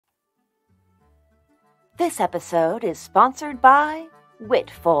This episode is sponsored by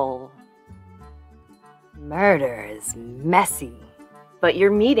Whitful. Murder is messy. But your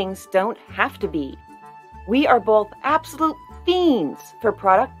meetings don't have to be. We are both absolute fiends for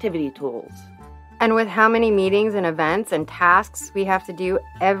productivity tools. And with how many meetings and events and tasks we have to do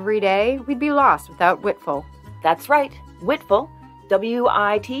every day, we'd be lost without Whitful. That's right, Whitful,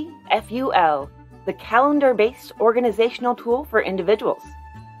 WITFUL, the calendar-based organizational tool for individuals.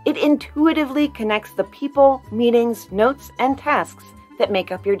 It intuitively connects the people, meetings, notes, and tasks that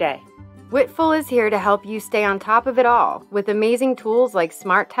make up your day. Whitful is here to help you stay on top of it all, with amazing tools like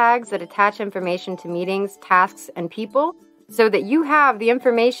smart tags that attach information to meetings, tasks, and people, so that you have the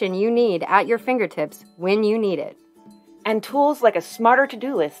information you need at your fingertips when you need it. And tools like a smarter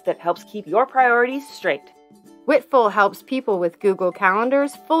to-do list that helps keep your priorities straight. Whitful helps people with Google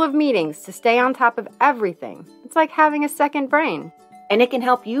Calendars full of meetings to stay on top of everything. It's like having a second brain. And it can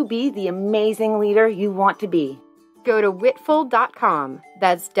help you be the amazing leader you want to be. Go to whitful.com,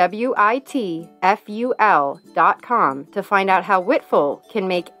 that's WITFUL.com, to find out how Whitful can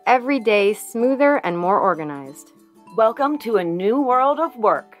make every day smoother and more organized. Welcome to a new world of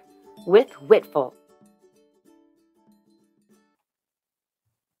work with Whitful.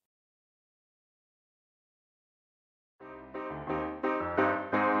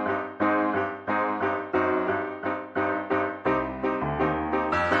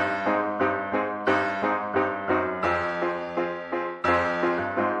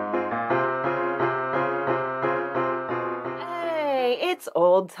 It's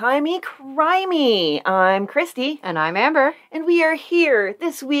Old Timey Crimey. I'm Christy. And I'm Amber. And we are here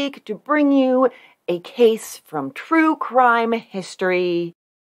this week to bring you a case from true crime history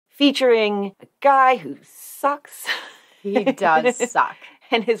featuring a guy who sucks. He does suck.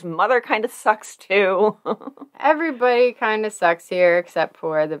 And his mother kind of sucks too. Everybody kind of sucks here except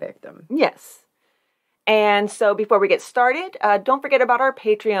for the victim. Yes. And so before we get started, don't forget about our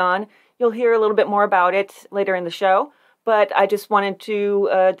Patreon. You'll hear a little bit more about it later in the show. But I just wanted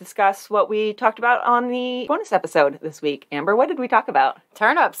to discuss what we talked about on the bonus episode this week. Amber, what did we talk about?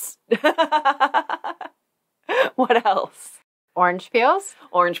 Turnips. What else? Orange peels.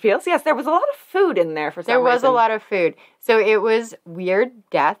 Orange peels. Yes, there was a lot of food in there for some reason. There was a lot of food. So it was weird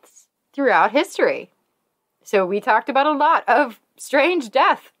deaths throughout history. So we talked about a lot of strange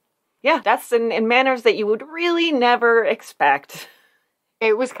death. Yeah, deaths in manners that you would really never expect.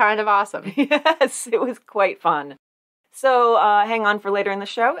 It was kind of awesome. Yes, it was quite fun. So hang on for later in the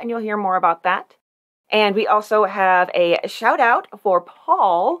show, and you'll hear more about that. And we also have a shout-out for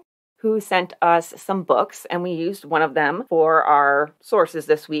Paul, who sent us some books, and we used one of them for our sources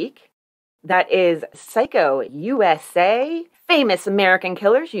this week. That is Psycho USA, Famous American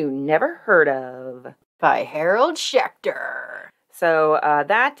Killers You Never Heard Of, by Harold Schechter. So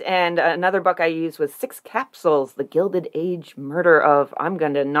that and another book I used was 6 Capsules, The Gilded Age Murder of, I'm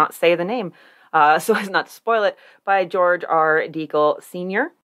going to not say the name, so as not to spoil it, by George R. Dekle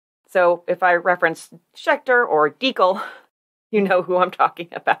Sr. So if I reference Schechter or Dekle, you know who I'm talking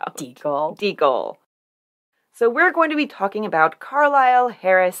about. Dekle. So we're going to be talking about Carlyle,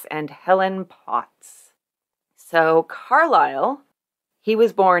 Harris, and Helen Potts. So Carlyle, he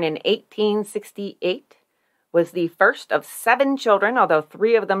was born in 1868, was the first of 7 children, although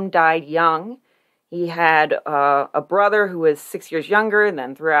 3 of them died young. He had a brother who was 6 years younger, and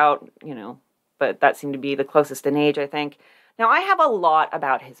then throughout, but that seemed to be the closest in age, I think. Now, I have a lot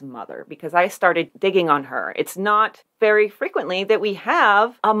about his mother because I started digging on her. It's not very frequently that we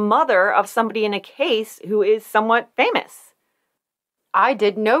have a mother of somebody in a case who is somewhat famous. I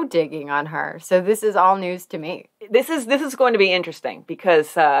did no digging on her, so this is all news to me. This is going to be interesting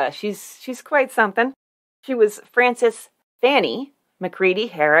because she's quite something. She was Frances Fanny McCready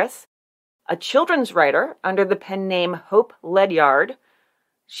Harris, a children's writer under the pen name Hope Ledyard.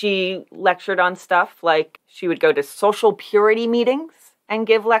 She lectured on stuff like she would go to social purity meetings and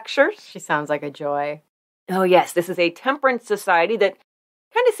give lectures. She sounds like a joy. Oh, yes. This is a temperance society that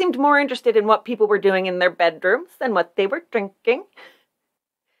kind of seemed more interested in what people were doing in their bedrooms than what they were drinking.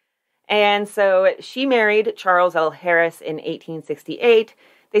 And so she married Charles L. Harris in 1868.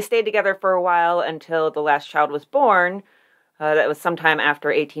 They stayed together for a while until the last child was born. That was sometime after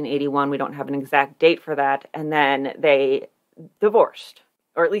 1881. We don't have an exact date for that. And then they divorced.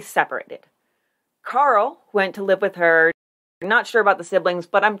 Or at least separated. Carl went to live with her. Not sure about the siblings,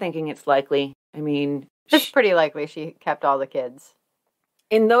 but I'm thinking it's likely. I mean, it's pretty likely she kept all the kids.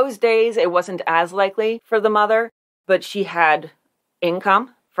 In those days, it wasn't as likely for the mother, but she had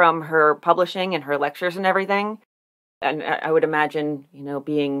income from her publishing and her lectures and everything. And I would imagine,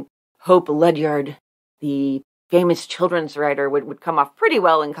 being Hope Ledyard, the famous children's writer would come off pretty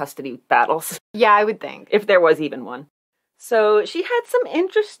well in custody battles. Yeah, I would think. If there was even one. So she had some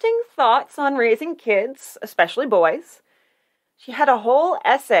interesting thoughts on raising kids, especially boys. She had a whole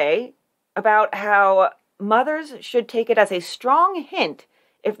essay about how mothers should take it as a strong hint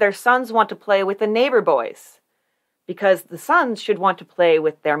if their sons want to play with the neighbor boys, because the sons should want to play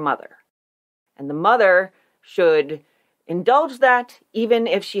with their mother. And the mother should indulge that even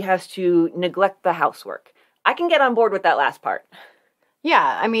if she has to neglect the housework. I can get on board with that last part.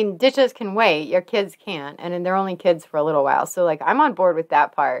 Yeah, I mean, dishes can wait, your kids can't, and they're only kids for a little while. So, like, I'm on board with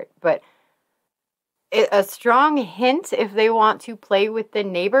that part, but a strong hint if they want to play with the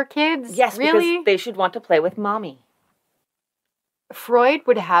neighbor kids? Yes, really? Because they should want to play with mommy. Freud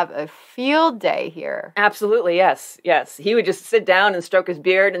would have a field day here. Absolutely, yes, yes. He would just sit down and stroke his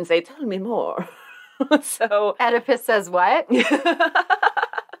beard and say, tell me more. So Oedipus says what?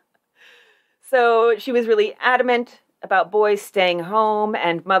 So she was really adamant about boys staying home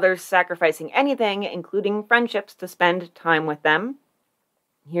and mothers sacrificing anything, including friendships, to spend time with them.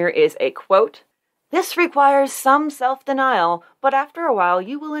 Here is a quote. "This requires some self-denial, but after a while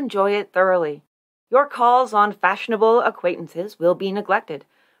you will enjoy it thoroughly. Your calls on fashionable acquaintances will be neglected,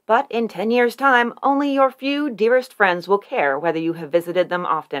 but in 10 years' time only your few dearest friends will care whether you have visited them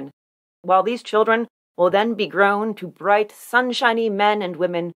often, while these children will then be grown to bright, sunshiny men and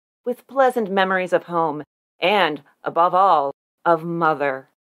women with pleasant memories of home, and, above all, of mother.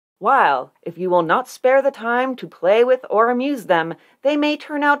 While, if you will not spare the time to play with or amuse them, they may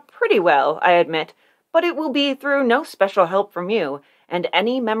turn out pretty well, I admit, but it will be through no special help from you, and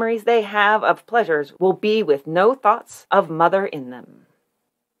any memories they have of pleasures will be with no thoughts of mother in them."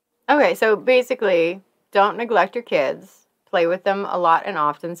 Okay, so basically, don't neglect your kids. Play with them a lot and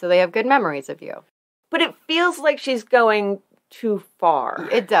often so they have good memories of you. But it feels like she's going too far.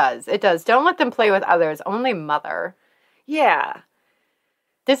 It does. It does. Don't let them play with others. Only mother. Yeah.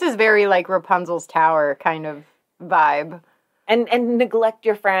 This is very like Rapunzel's Tower kind of vibe. And neglect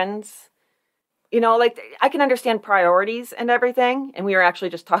your friends. You know, like, I can understand priorities and everything, and we were actually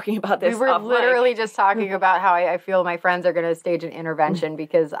just talking about this. We were literally just talking about how I feel my friends are going to stage an intervention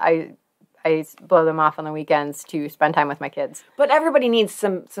because I blow them off on the weekends to spend time with my kids. But everybody needs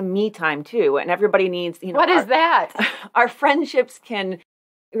some me time, too, and everybody needs, you know... What is that? Our friendships can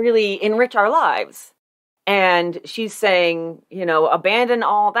really enrich our lives. And she's saying, you know, abandon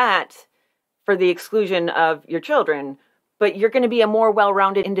all that for the exclusion of your children, but you're going to be a more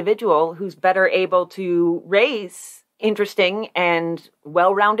well-rounded individual who's better able to raise interesting and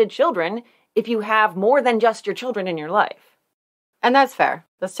well-rounded children if you have more than just your children in your life. And that's fair.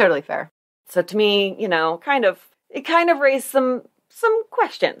 That's totally fair. So to me, you know, it kind of raised some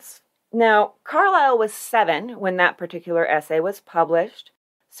questions. Now, Carlyle was 7 when that particular essay was published,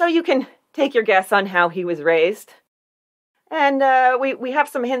 so you can take your guess on how he was raised. And we have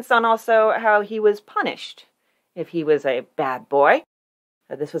some hints on also how he was punished if he was a bad boy.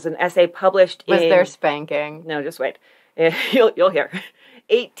 This was an essay published Was there spanking? No, just wait. You'll hear.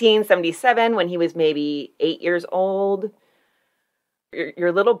 1877, when he was maybe 8 years old.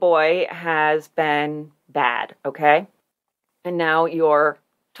 Your little boy has been bad, okay? And now you're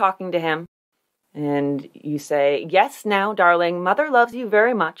talking to him, and you say, "Yes, now, darling, mother loves you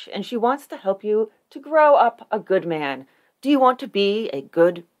very much, and she wants to help you to grow up a good man. Do you want to be a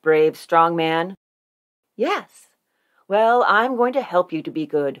good, brave, strong man?" "Yes." "Well, I'm going to help you to be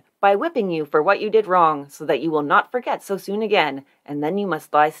good by whipping you for what you did wrong, so that you will not forget so soon again, and then you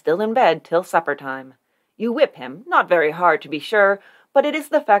must lie still in bed till supper time. You whip him, not very hard to be sure, but it is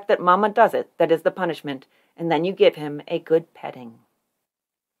the fact that Mama does it that is the punishment, and then you give him a good petting."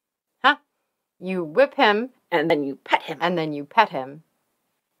 Huh? You whip him. And then you pet him. And then you pet him.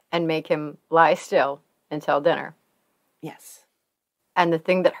 And make him lie still until dinner. Yes. And the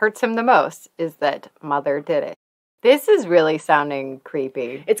thing that hurts him the most is that mother did it. This is really sounding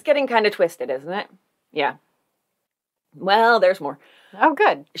creepy. It's getting kind of twisted, isn't it? Yeah. Well, there's more. Oh,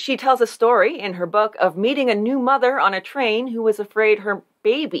 good. She tells a story in her book of meeting a new mother on a train who was afraid her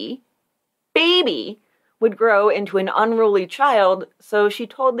baby would grow into an unruly child, so she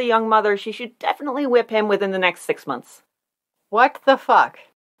told the young mother she should definitely whip him within the next 6 months. What the fuck?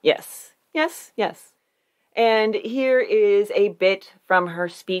 Yes. Yes, yes. And here is a bit from her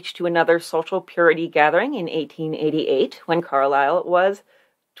speech to another social purity gathering in 1888 when Carlyle was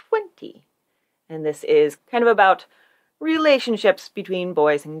 20. And this is kind of about relationships between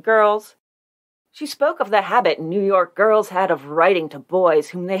boys and girls. She spoke of the habit New York girls had of writing to boys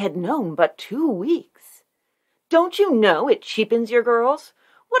whom they had known but 2 weeks. "Don't you know it cheapens your girls?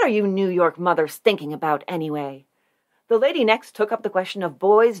 What are you New York mothers thinking about anyway? The lady next took up the question of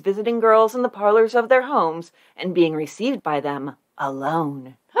boys visiting girls in the parlors of their homes and being received by them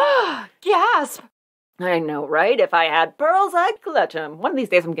alone. Gasp! I know, right? If I had pearls, I'd clutch them. One of these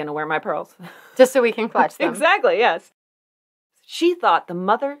days I'm going to wear my pearls. Just so we can clutch them. Exactly, yes. She thought the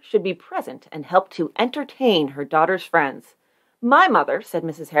mother should be present and help to entertain her daughter's friends. My mother, said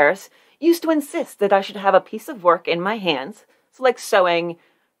Mrs. Harris, used to insist that I should have a piece of work in my hands, so like sewing,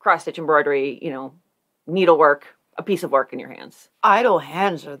 cross-stitch embroidery, needlework, a piece of work in your hands. Idle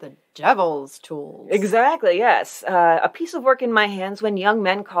hands are the devil's tools. Exactly, yes. A piece of work in my hands when young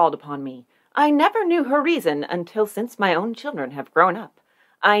men called upon me. I never knew her reason until since my own children have grown up.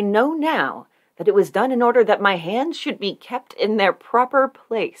 I know now that it was done in order that my hands should be kept in their proper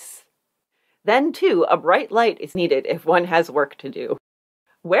place. Then, too, a bright light is needed if one has work to do.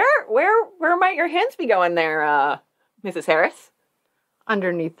 Where might your hands be going there, Mrs. Harris?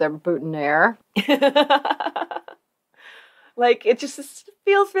 Underneath their boutonniere. Like, it just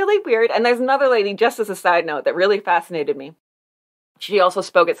feels really weird. And there's another lady, just as a side note, that really fascinated me. She also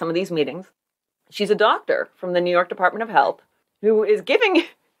spoke at some of these meetings. She's a doctor from the New York Department of Health who is giving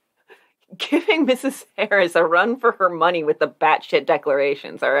Mrs. Harris a run for her money with the batshit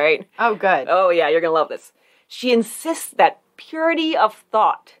declarations, all right? Oh, good. Oh, yeah, you're going to love this. She insists that purity of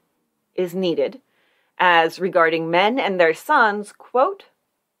thought is needed as regarding men and their sons, quote,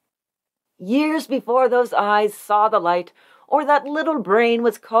 years before those eyes saw the light or that little brain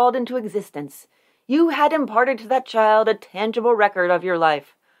was called into existence, you had imparted to that child a tangible record of your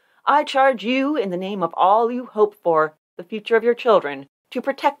life. I charge you, in the name of all you hope for, the future of your children, to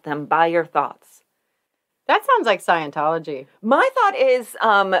protect them by your thoughts. That sounds like Scientology. My thought is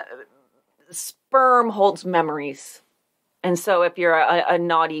sperm holds memories. And so if you're a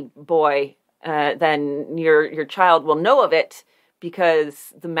naughty boy, then your child will know of it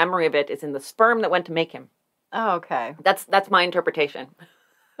because the memory of it is in the sperm that went to make him. Oh, okay. That's my interpretation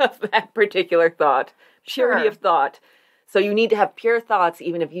of that particular thought. Purity of thought. So you need to have pure thoughts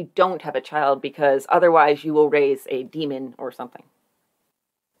even if you don't have a child, because otherwise you will raise a demon or something.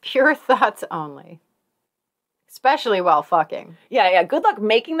 Pure thoughts only. Especially while fucking. Yeah. Good luck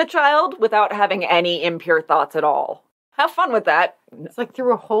making the child without having any impure thoughts at all. Have fun with that. It's like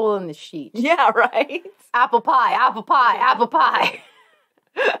through a hole in the sheet. Yeah, right? Apple pie, apple pie, apple pie.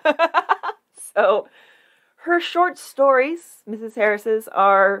 So her short stories, Mrs. Harris's,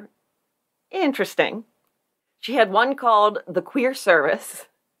 are interesting. She had one called The Queer Service.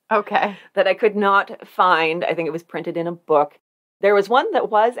 Okay. That I could not find. I think it was printed in a book. There was one that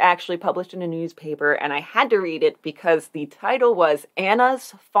was actually published in a newspaper, and I had to read it because the title was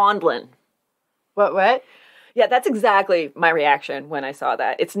Anna's Fondlin. What? Yeah, that's exactly my reaction when I saw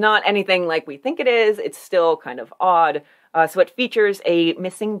that. It's not anything like we think it is. It's still kind of odd. So it features a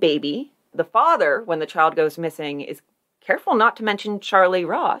missing baby. The father, when the child goes missing, is careful not to mention Charlie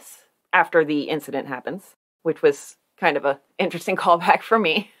Ross after the incident happens, which was kind of an interesting callback for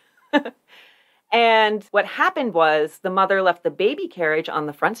me. And what happened was the mother left the baby carriage on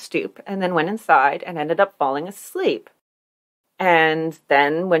the front stoop and then went inside and ended up falling asleep. And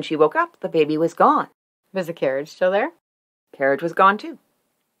then when she woke up, the baby was gone. Was the carriage still there? Carriage was gone too.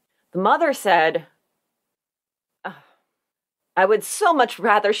 The mother said, I would so much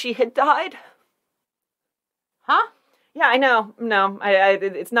rather she had died. Huh? Yeah, I know. No,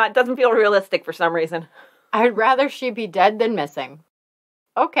 it doesn't feel realistic for some reason. I'd rather she be dead than missing.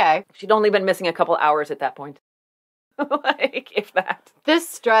 Okay. She'd only been missing a couple hours at that point. Like, if that. This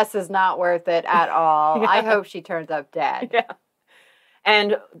stress is not worth it at all. Yeah. I hope she turns up dead. Yeah.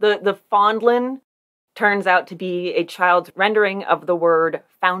 And the fondlin turns out to be a child's rendering of the word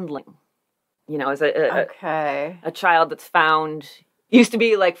foundling. As a child that's found. Used to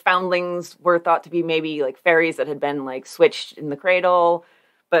be like foundlings were thought to be maybe like fairies that had been like switched in the cradle.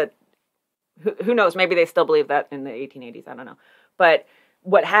 But who knows? Maybe they still believe that in the 1880s. I don't know. But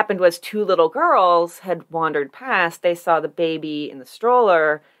what happened was two little girls had wandered past. They saw the baby in the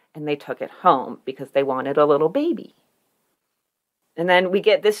stroller and they took it home because they wanted a little baby. And then we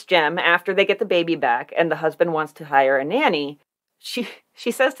get this gem after they get the baby back and the husband wants to hire a nanny.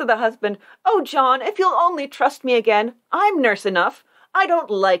 She says to the husband, "Oh, John, if you'll only trust me again, I'm nurse enough. I don't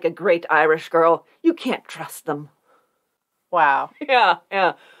like a great Irish girl. You can't trust them." Wow. Yeah.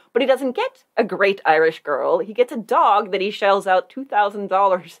 But he doesn't get a great Irish girl. He gets a dog that he shells out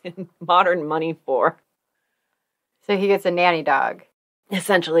 $2,000 in modern money for. So he gets a nanny dog.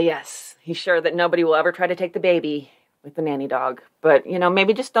 Essentially, yes. He's sure that nobody will ever try to take the baby with the nanny dog. But,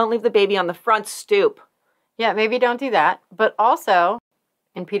 maybe just don't leave the baby on the front stoop. Yeah, maybe don't do that. But also,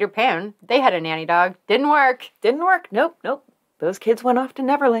 in Peter Pan, they had a nanny dog. Didn't work. Nope. Those kids went off to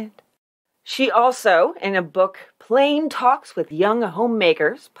Neverland. She also, in a book, Plain Talks with Young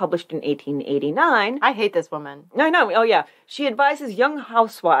Homemakers, published in 1889... I hate this woman. I know, oh yeah. She advises young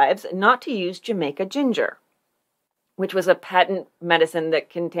housewives not to use Jamaica ginger, which was a patent medicine that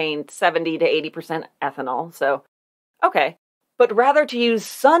contained 70 to 80% ethanol, so, okay. But rather to use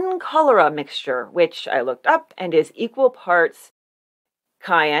sun cholera mixture, which I looked up and is equal parts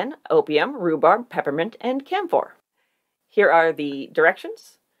cayenne, opium, rhubarb, peppermint, and camphor. Here are the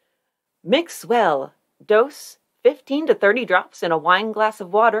directions. Mix well. Dose 15 to 30 drops in a wine glass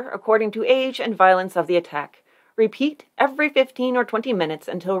of water according to age and violence of the attack. Repeat every 15 or 20 minutes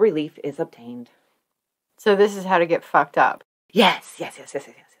until relief is obtained. So this is how to get fucked up. Yes.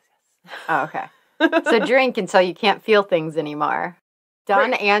 Oh, okay. So drink until you can't feel things anymore.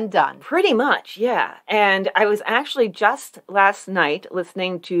 Done and done. Pretty much, yeah. And I was actually just last night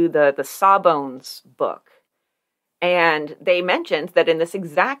listening to the Sawbones book. And they mentioned that in this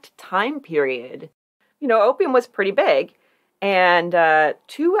exact time period, opium was pretty big. And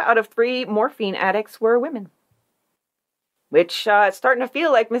 2 out of 3 morphine addicts were women. Which it's starting to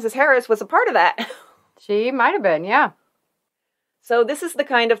feel like Mrs. Harris was a part of that. She might have been, yeah. So this is the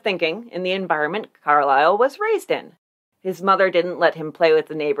kind of thinking in the environment Carlyle was raised in. His mother didn't let him play with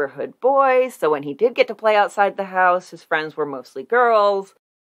the neighborhood boys, so when he did get to play outside the house, his friends were mostly girls.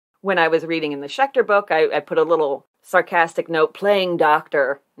 When I was reading in the Schechter book, I put a little sarcastic note, playing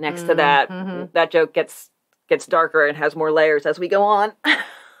doctor, next to that. Mm-hmm. That joke gets darker and has more layers as we go on.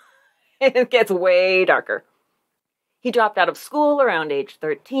 It gets way darker. He dropped out of school around age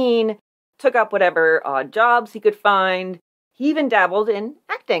 13, took up whatever odd jobs he could find. He even dabbled in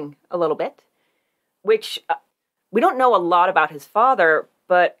acting a little bit, which we don't know a lot about his father,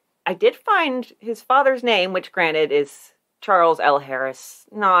 but I did find his father's name, which granted is Charles L. Harris,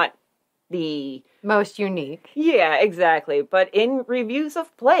 not the most unique. Yeah, exactly. But in reviews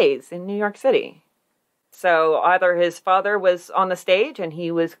of plays in New York City. So either his father was on the stage and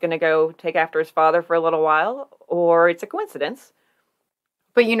he was going to go take after his father for a little while, or it's a coincidence.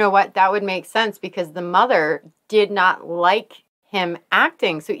 But you know what? That would make sense because the mother did not like him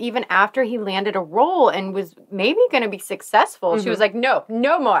acting. So even after he landed a role and was maybe going to be successful, she was like, no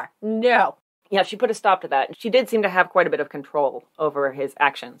more. No. Yeah, she put a stop to that. She did seem to have quite a bit of control over his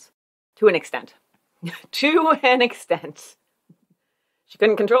actions. To an extent. To an extent. She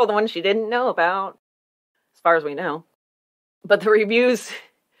couldn't control the ones she didn't know about, as far as we know. But the reviews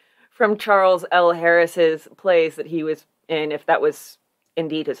from Charles L. Harris's plays that he was in, if that was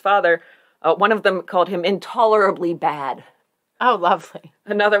indeed his father, one of them called him intolerably bad. Oh, lovely.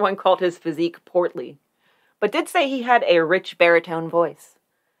 Another one called his physique portly, but did say he had a rich baritone voice.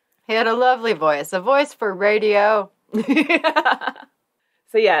 He had a lovely voice, a voice for radio.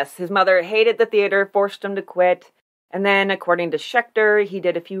 So yes, his mother hated the theater, forced him to quit, and then, according to Schechter, he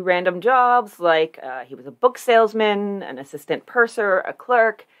did a few random jobs, like he was a book salesman, an assistant purser, a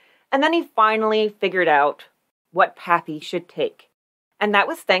clerk, and then he finally figured out what path he should take. And that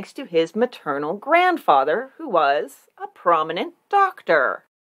was thanks to his maternal grandfather, who was a prominent doctor.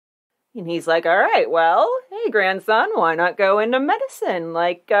 And he's like, all right, well, hey, grandson, why not go into medicine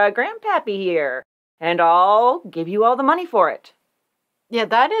like Grandpappy here? And I'll give you all the money for it. Yeah,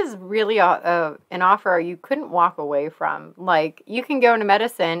 that is really an offer you couldn't walk away from. Like, you can go into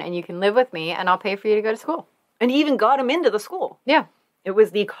medicine and you can live with me and I'll pay for you to go to school. And he even got him into the school. Yeah. It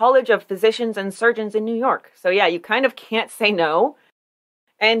was the College of Physicians and Surgeons in New York. So yeah, you kind of can't say no.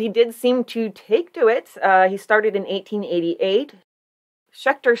 And he did seem to take to it. He started in 1888.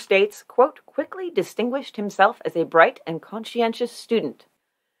 Schechter states, quote, quickly distinguished himself as a bright and conscientious student.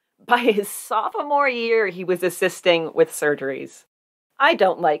 By his sophomore year, he was assisting with surgeries. I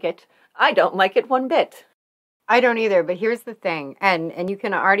don't like it. I don't like it one bit. I don't either, but here's the thing, and you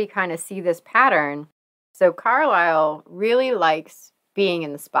can already kind of see this pattern. So Carlyle really likes being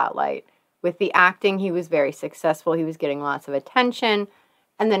in the spotlight. With the acting, he was very successful. He was getting lots of attention.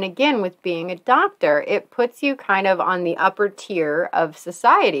 And then again, with being a doctor, it puts you kind of on the upper tier of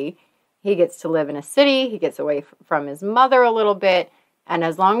society. He gets to live in a city. He gets away from his mother a little bit. And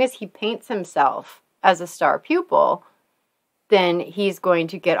as long as he paints himself as a star pupil, then he's going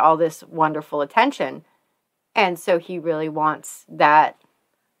to get all this wonderful attention. And so he really wants that,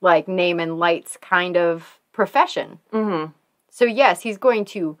 like, name and lights kind of profession. Mm-hmm. So yes, he's going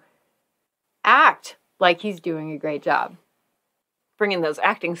to act like he's doing a great job. Bringing those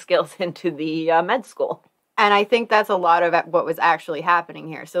acting skills into the med school. And I think that's a lot of what was actually happening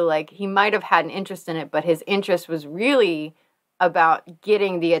here. So, like, he might have had an interest in it, but his interest was really about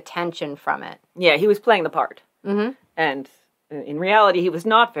getting the attention from it. Yeah, he was playing the part. Mm-hmm. And in reality, he was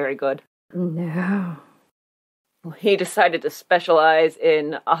not very good. No. He decided to specialize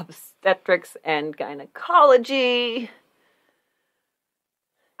in obstetrics and gynecology.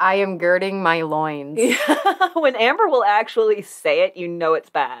 I am girding my loins. When Amber will actually say it, you know it's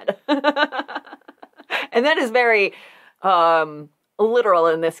bad. And that is very literal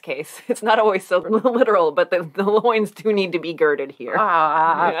in this case. It's not always so literal, but the loins do need to be girded here.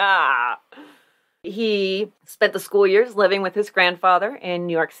 He spent the school years living with his grandfather in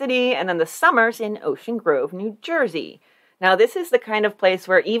New York City and then the summers in Ocean Grove, New Jersey. Now, this is the kind of place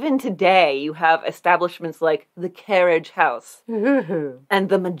where even today you have establishments like the Carriage House and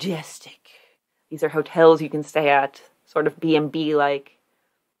the Majestic. These are hotels you can stay at, sort of B&B-like.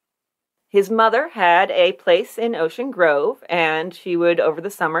 His mother had a place in Ocean Grove, and she would, over the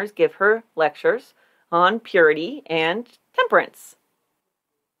summers, give her lectures on purity and temperance.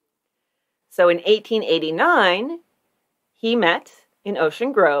 So in 1889, he met, in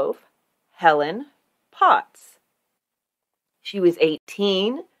Ocean Grove, Helen Potts. She was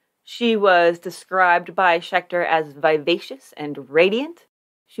 18. She was described by Schechter as vivacious and radiant.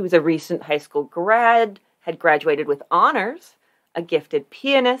 She was a recent high school grad, had graduated with honors, a gifted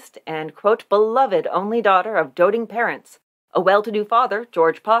pianist, and, quote, beloved only daughter of doting parents, a well-to-do father,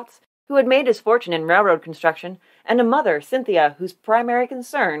 George Potts, who had made his fortune in railroad construction, and a mother, Cynthia, whose primary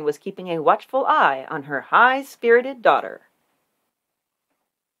concern was keeping a watchful eye on her high-spirited daughter.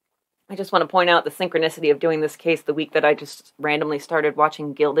 I just want to point out the synchronicity of doing this case the week that I just randomly started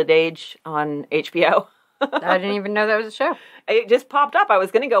watching Gilded Age on HBO. I didn't even know that was a show. It just popped up. I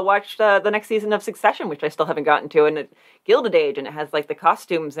was going to go watch the next season of Succession, which I still haven't gotten to, and Gilded Age, and it has, like, the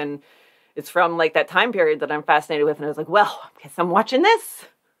costumes, and it's from, like, that time period that I'm fascinated with, and I was like, well, I guess I'm watching this.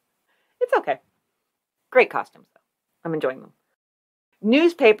 It's okay. Great costumes, though. I'm enjoying them.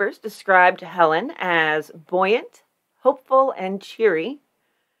 Newspapers described Helen as buoyant, hopeful, and cheery.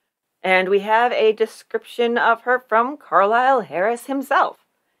 And we have a description of her from Carlyle Harris himself.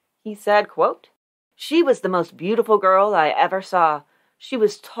 He said, quote, "She was the most beautiful girl I ever saw. She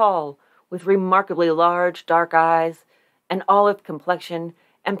was tall, with remarkably large dark eyes, an olive complexion,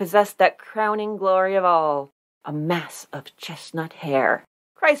 and possessed that crowning glory of all, a mass of chestnut hair."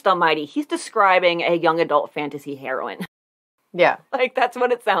 Christ almighty, he's describing a young adult fantasy heroine. Yeah. Like, that's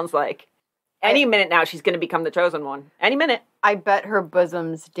what it sounds like. Any minute now, she's going to become the chosen one. Any minute. I bet her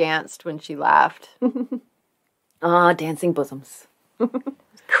bosoms danced when she laughed. Dancing bosoms.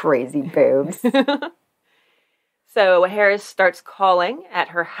 Crazy boobs. So Harris starts calling at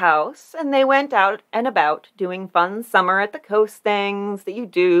her house, and they went out and about doing fun summer at the coast things that you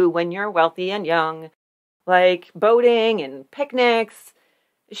do when you're wealthy and young, like boating and picnics.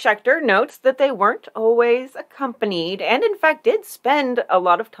 Schechter notes that they weren't always accompanied, and in fact did spend a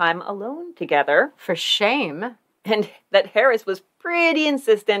lot of time alone together. For shame. And that Harris was pretty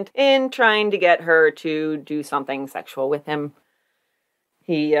insistent in trying to get her to do something sexual with him.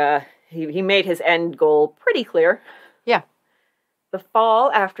 He made his end goal pretty clear. Yeah. The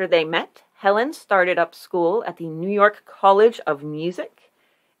fall after they met, Helen started up school at the New York College of Music,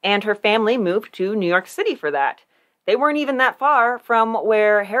 and her family moved to New York City for that. They weren't even that far from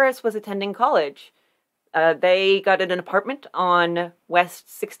where Harris was attending college. They got an apartment on West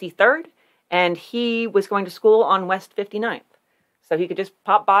 63rd, and he was going to school on West 59th. So he could just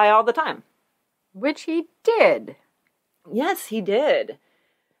pop by all the time. Which he did. Yes, he did.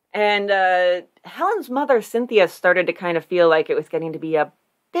 And Helen's mother, Cynthia, started to kind of feel like it was getting to be a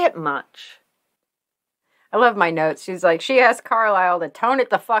bit much. I love my notes. She's like, she asked Carlyle to tone it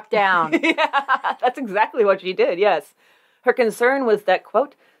the fuck down. Yeah, that's exactly what she did, yes. Her concern was that,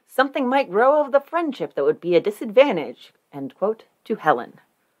 quote, something might grow of the friendship that would be a disadvantage, end quote, to Helen.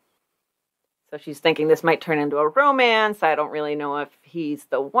 So she's thinking this might turn into a romance. I don't really know if he's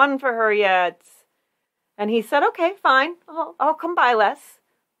the one for her yet. And he said, okay, fine, I'll come by less.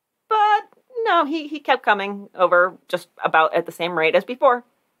 But no, he kept coming over just about at the same rate as before.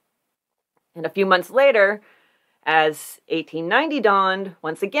 And a few months later, as 1890 dawned,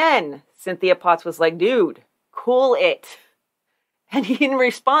 once again, Cynthia Potts was like, dude, cool it. And in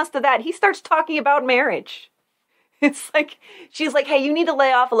response to that, he starts talking about marriage. It's like, she's like, hey, you need to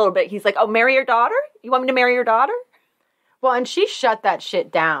lay off a little bit. He's like, oh, marry your daughter? You want me to marry your daughter? Well, and she shut that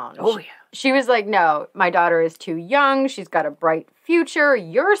shit down. Oh, yeah. She was like, no, my daughter is too young. She's got a bright future.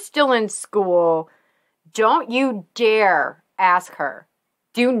 You're still in school. Don't you dare ask her.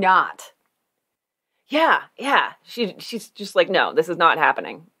 Do not. Yeah. She's just like, no, this is not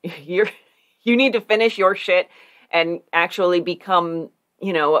happening. You need to finish your shit and actually become,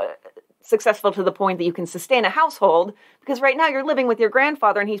 successful to the point that you can sustain a household, because right now you're living with your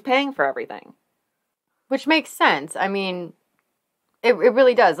grandfather and he's paying for everything. Which makes sense. I mean, it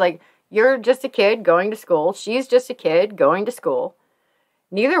really does. Like, You're just a kid going to school. She's just a kid going to school.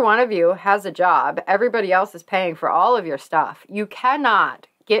 Neither one of you has a job. Everybody else is paying for all of your stuff. You cannot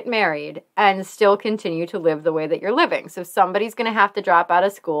get married and still continue to live the way that you're living. So somebody's going to have to drop out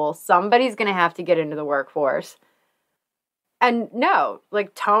of school. Somebody's going to have to get into the workforce. And no,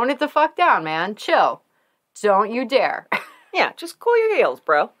 like, tone it the fuck down, man. Chill. Don't you dare. Yeah, just cool your heels,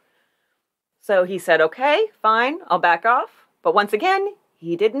 bro. So he said, okay, fine, I'll back off. But once again,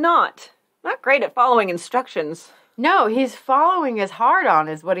 he did not. Not great at following instructions. No, he's following his heart on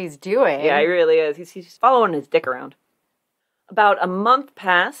is what he's doing. Yeah, he really is. He's following his dick around. About a month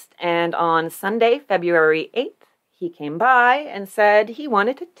passed, and on Sunday, February 8th, he came by and said he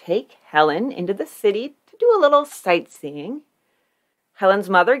wanted to take Helen into the city to do a little sightseeing. Helen's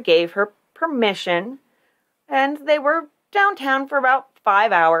mother gave her permission, and they were downtown for about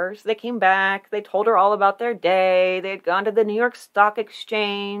 5 hours. They came back. They told her all about their day. They had gone to the New York Stock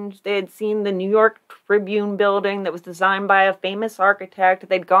Exchange. They had seen the New York Tribune building that was designed by a famous architect.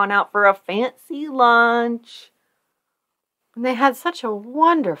 They'd gone out for a fancy lunch. And they had such a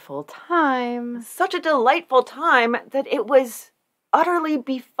wonderful time. Such a delightful time that it was utterly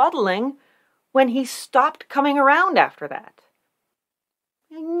befuddling when he stopped coming around after that.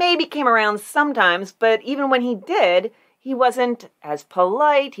 He maybe came around sometimes, but even when he did, he wasn't as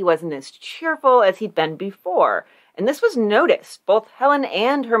polite, he wasn't as cheerful as he'd been before. And this was noticed. Both Helen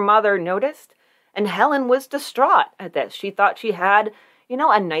and her mother noticed, and Helen was distraught at this. She thought she had,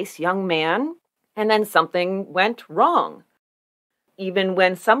 a nice young man, and then something went wrong. Even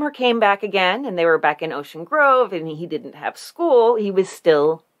when summer came back again, and they were back in Ocean Grove, and he didn't have school, he was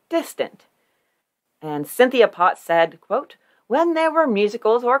still distant. And Cynthia Potts said, quote, when there were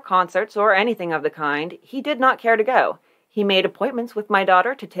musicals or concerts or anything of the kind, he did not care to go. He made appointments with my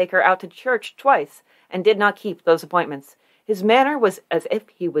daughter to take her out to church twice, and did not keep those appointments. His manner was as if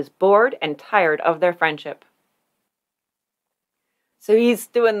he was bored and tired of their friendship. So he's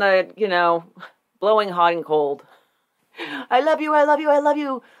doing the, blowing hot and cold. I love you, I love you, I love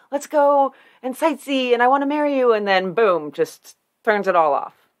you. Let's go and sightsee, and I want to marry you. And then, boom, just turns it all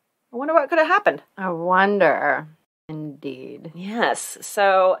off. I wonder what could have happened. I wonder. Indeed. Yes,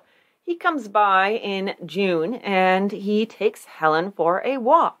 so he comes by in June, and he takes Helen for a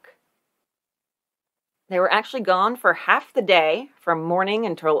walk. They were actually gone for half the day, from morning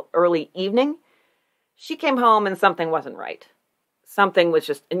until early evening. She came home, and something wasn't right. Something was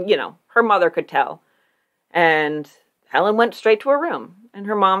just, her mother could tell. And Helen went straight to her room, and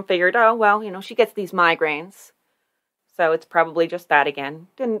her mom figured, she gets these migraines, so it's probably just that again.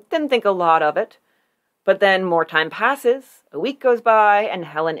 Didn't think a lot of it. But then more time passes, a week goes by, and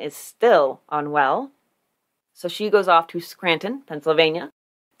Helen is still unwell. So she goes off to Scranton, Pennsylvania,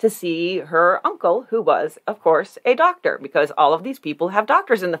 to see her uncle, who was, of course, a doctor, because all of these people have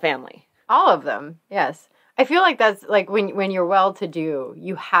doctors in the family. All of them, yes. I feel like that's like when you're well-to-do,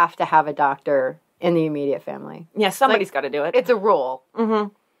 you have to have a doctor in the immediate family. Yeah, somebody's got to do it. It's a rule. Mm-hmm.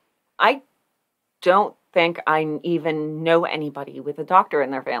 I don't think I even know anybody with a doctor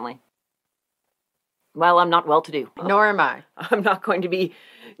in their family. Well, I'm not well-to-do. Nor am I. I'm not going to be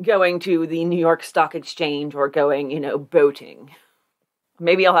going to the New York Stock Exchange or going, boating.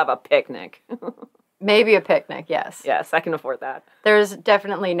 Maybe I'll have a picnic. Maybe a picnic, yes. Yes, I can afford that. There's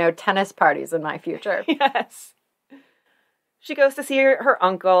definitely no tennis parties in my future. Yes. She goes to see her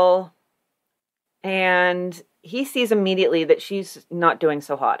uncle, and he sees immediately that she's not doing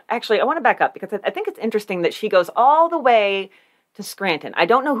so hot. Actually, I want to back up, because I think it's interesting that she goes all the way to Scranton. I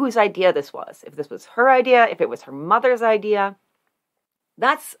don't know whose idea this was. If this was her idea, if it was her mother's idea.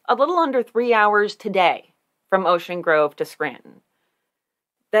 That's a little under 3 hours today from Ocean Grove to Scranton.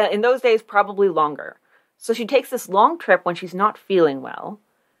 In those days, probably longer. So she takes this long trip when she's not feeling well.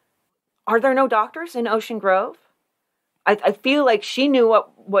 Are there no doctors in Ocean Grove? I feel like she knew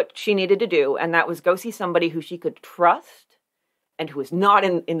what she needed to do, and that was go see somebody who she could trust and who was not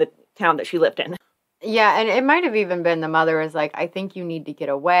in the town that she lived in. Yeah, and it might have even been the mother was like, I think you need to get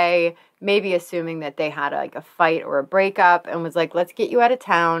away, maybe assuming that they had a fight or a breakup, and was like, let's get you out of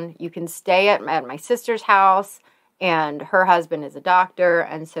town. You can stay at my sister's house, and her husband is a doctor,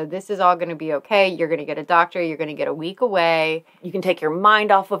 and so this is all going to be okay. You're going to get a doctor. You're going to get a week away. You can take your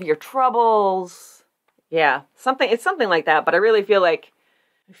mind off of your troubles. Yeah, it's something like that, but I really feel like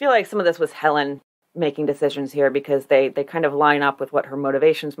some of this was Helen making decisions here, because they kind of line up with what her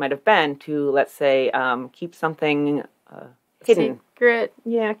motivations might have been to, let's say, keep something hidden. Secret.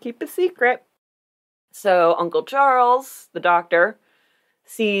 Yeah, keep a secret. So Uncle Charles, the doctor,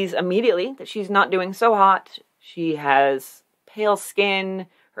 sees immediately that she's not doing so hot. She has pale skin.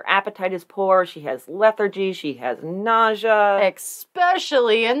 Her appetite is poor. She has lethargy. She has nausea.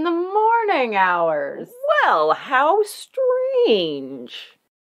 Especially in the morning hours. Well, how strange.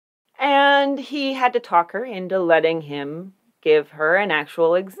 And he had to talk her into letting him give her an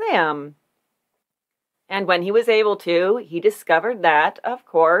actual exam. And when he was able to, he discovered that, of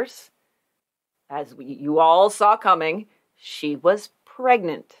course, as you all saw coming, she was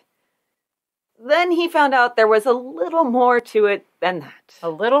pregnant. Then he found out there was a little more to it than that. A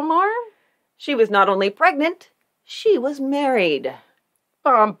little more? She was not only pregnant, she was married.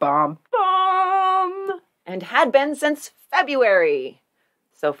 Bum, bum, bum! And had been since February.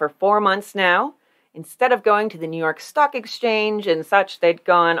 So for 4 months now, instead of going to the New York Stock Exchange and such, they'd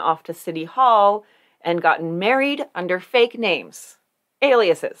gone off to City Hall and gotten married under fake names.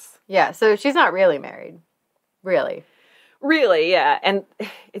 Aliases. Yeah, so she's not really married. Really. Really, yeah. And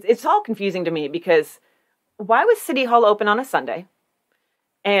it's all confusing to me because why was City Hall open on a Sunday?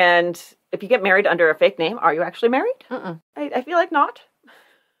 And if you get married under a fake name, are you actually married? I feel like not.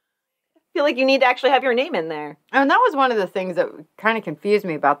 I feel like you need to actually have your name in there. And that was one of the things that kind of confused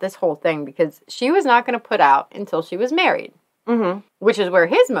me about this whole thing because she was not going to put out until she was married, which is where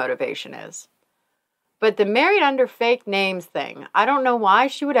his motivation is. But the married under fake names thing, I don't know why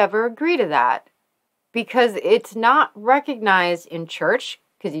she would ever agree to that. Because it's not recognized in church,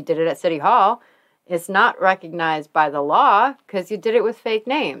 because you did it at City Hall. It's not recognized by the law, because you did it with fake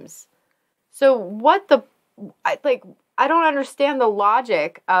names. So I don't understand the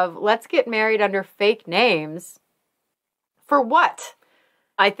logic of let's get married under fake names. For what?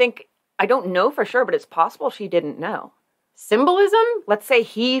 I don't know for sure, but it's possible she didn't know. Symbolism? Let's say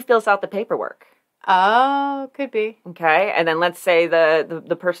he fills out the paperwork. Oh, could be. Okay, and then let's say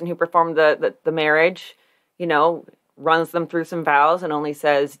the person who performed the marriage, runs them through some vows and only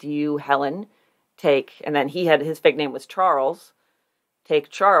says, do you, Helen, take, and then his fake name was Charles, take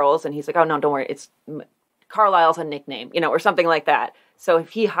Charles, and he's like, oh, no, don't worry, it's Carlyle's a nickname, or something like that. So if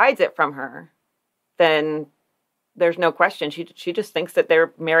he hides it from her, then there's no question. She just thinks that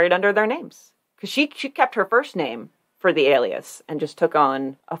they're married under their names. Because she kept her first name for the alias and just took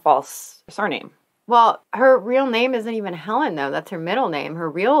on a false surname. Well, her real name isn't even Helen, though. That's her middle name. Her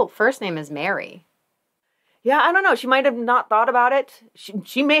real first name is Mary. Yeah, I don't know. She might have not thought about it.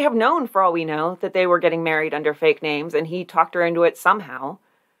 She may have known, for all we know, that they were getting married under fake names, and he talked her into it somehow.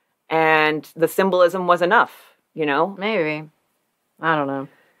 And the symbolism was enough, Maybe. I don't know.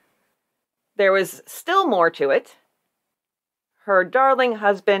 There was still more to it. Her darling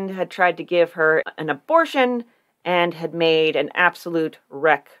husband had tried to give her an abortion and had made an absolute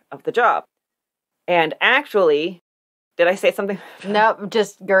wreck of the job. And actually, did I say something? Nope,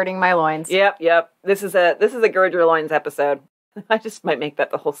 just girding my loins. Yep. This is a Gird Your Loins episode. I just might make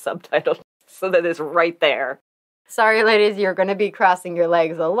that the whole subtitle so that it's right there. Sorry, ladies, you're going to be crossing your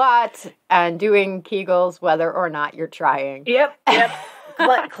legs a lot and doing Kegels whether or not you're trying. Yep.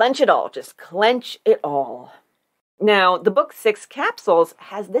 Clench it all. Just clench it all. Now, the book 6 Capsules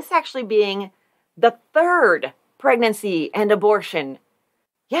has this actually being the third pregnancy and abortion.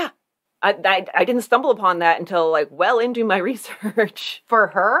 Yeah. I didn't stumble upon that until well into my research. For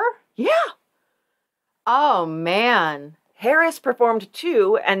her? Yeah. Oh, man. Harris performed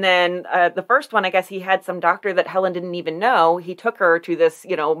 2, and then the first one, I guess he had some doctor that Helen didn't even know. He took her to this,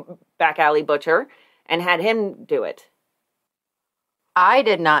 back alley butcher and had him do it. I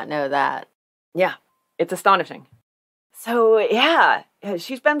did not know that. Yeah, it's astonishing. So, yeah,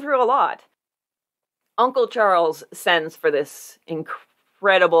 she's been through a lot. Uncle Charles sends for this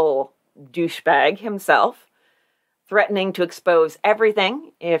incredible douchebag himself, threatening to expose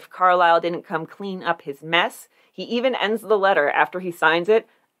everything if Carlyle didn't come clean up his mess. He even ends the letter after he signs it,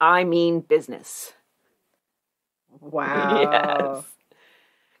 I mean business. Wow. Yes.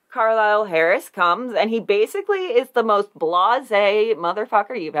 Carlyle Harris comes, and he basically is the most blasé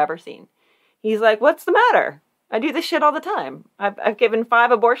motherfucker you've ever seen. He's like, what's the matter? I do this shit all the time. I've given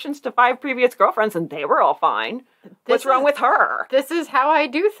 5 abortions to 5 previous girlfriends, and they were all fine. What's wrong with her? This is how I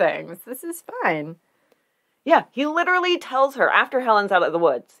do things. This is fine. Yeah, he literally tells her, after Helen's out of the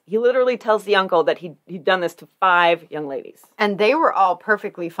woods, he literally tells the uncle that he'd done this to 5 young ladies. And they were all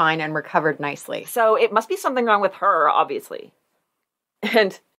perfectly fine and recovered nicely. So it must be something wrong with her, obviously.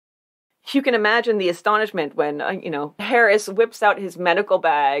 And you can imagine the astonishment when, Harris whips out his medical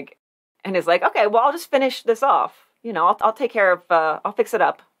bag and is like, okay, well, I'll just finish this off. I'll take care of, I'll fix it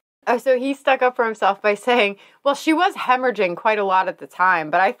up. Oh, so he stuck up for himself by saying, well, she was hemorrhaging quite a lot at the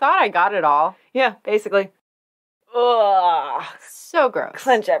time, but I thought I got it all. Yeah, basically. Ugh. So gross.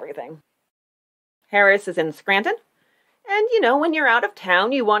 Clench everything. Harris is in Scranton. And, when you're out of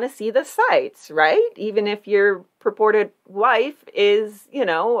town, you want to see the sights, right? Even if your purported wife is,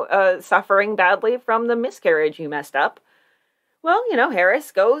 suffering badly from the miscarriage you messed up. Well,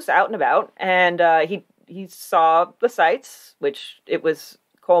 Harris goes out and about, and he saw the sights, which it was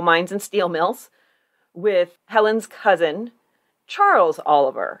coal mines and steel mills, with Helen's cousin, Charles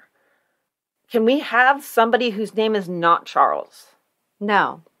Oliver. Can we have somebody whose name is not Charles?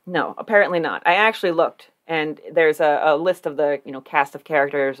 No. No, apparently not. I actually looked, and there's a list of the, cast of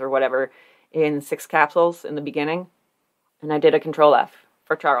characters or whatever in 6 capsules in the beginning, and I did a Control F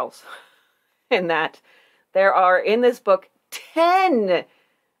for Charles. In that there are, in this book, 10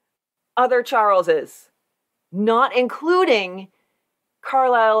 other Charleses, not including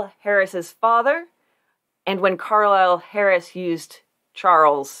Carlyle Harris's father, and when Carlyle Harris used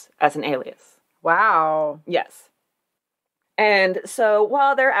Charles as an alias. Wow. Yes. And so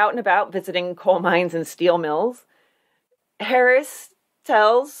while they're out and about visiting coal mines and steel mills, Harris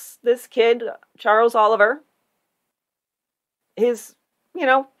tells this kid, Charles Oliver, his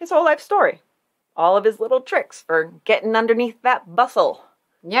whole life story. All of his little tricks for getting underneath that bustle.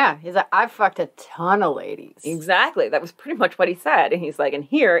 Yeah, he's like, I've fucked a ton of ladies. Exactly. That was pretty much what he said. And he's like, and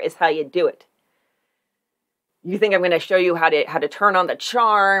here is how you do it. You think I'm going to show you how to turn on the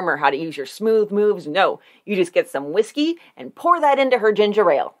charm or how to use your smooth moves? No, you just get some whiskey and pour that into her ginger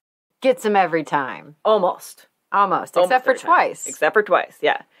ale. Gets him every time. Almost. Except for twice. Except for twice,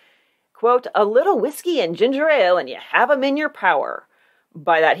 yeah. Quote, a little whiskey and ginger ale and you have him in your power.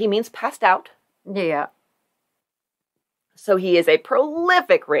 By that he means passed out. Yeah. So he is a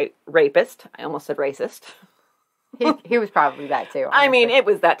prolific rapist. I almost said racist. he was probably that too. Honestly. I mean, it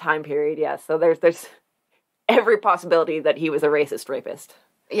was that time period, yeah. So there's every possibility that he was a racist rapist.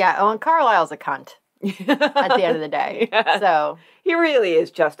 Yeah, and Carlyle's a cunt at the end of the day. Yeah. So he really is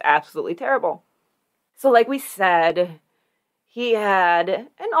just absolutely terrible. So like we said, he had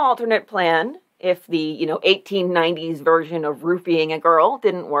an alternate plan if the, 1890s version of roofing a girl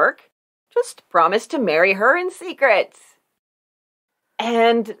didn't work. Just promise to marry her in secret.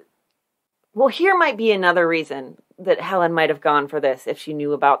 And, well, here might be another reason that Helen might have gone for this if she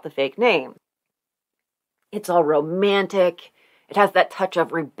knew about the fake name. It's all romantic. It has that touch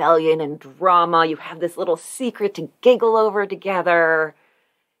of rebellion and drama. You have this little secret to giggle over together.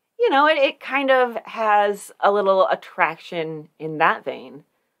 It kind of has a little attraction in that vein.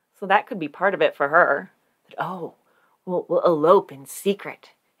 So that could be part of it for her. That, we'll elope in secret.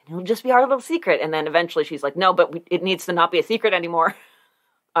 And it'll just be our little secret. And then eventually she's like, no, but it needs to not be a secret anymore.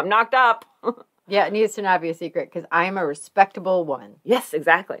 I'm knocked up. Yeah, it needs to not be a secret because I am a respectable woman. Yes,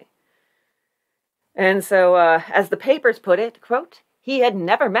 exactly. And so, as the papers put it, quote, he had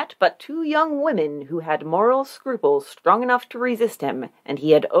never met but 2 young women who had moral scruples strong enough to resist him, and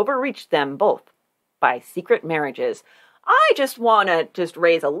he had overreached them both by secret marriages. I just want to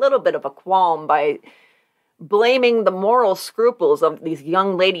raise a little bit of a qualm by blaming the moral scruples of these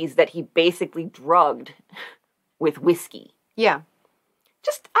young ladies that he basically drugged with whiskey. Yeah.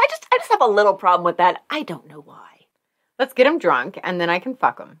 I just have a little problem with that. I don't know why. Let's get him drunk, and then I can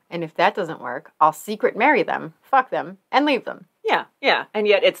fuck him. And if that doesn't work, I'll secret marry them, fuck them, and leave them. Yeah. And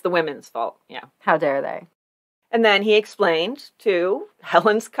yet it's the women's fault. Yeah. How dare they? And then he explained to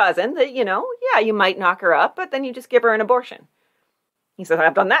Helen's cousin that, you might knock her up, but then you just give her an abortion. He said,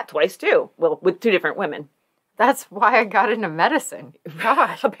 I've done that twice, too. Well, with 2 different women. That's why I got into medicine.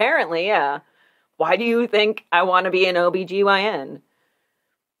 Gosh. Apparently, yeah. Why do you think I want to be an OBGYN?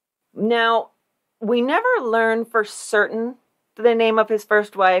 Now, we never learn for certain the name of his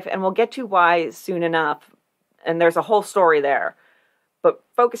first wife, and we'll get to why soon enough. And there's a whole story there. But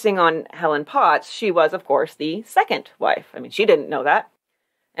focusing on Helen Potts, she was, of course, the second wife. I mean, she didn't know that.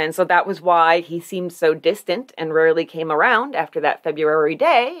 And so that was why he seemed so distant and rarely came around after that February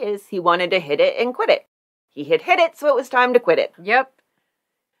day, is he wanted to hit it and quit it. He had hit it, so it was time to quit it. Yep.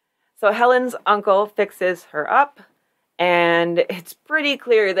 So Helen's uncle fixes her up, and it's pretty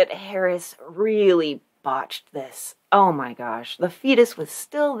clear that Harris really botched this. Oh my gosh, the fetus was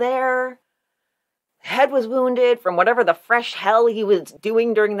still there. Head was wounded from whatever the fresh hell he was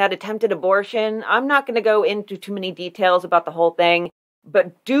doing during that attempted abortion. I'm not going to go into too many details about the whole thing,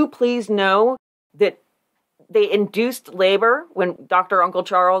 but do please know that they induced labor when Dr. Uncle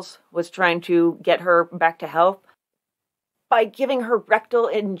Charles was trying to get her back to health by giving her rectal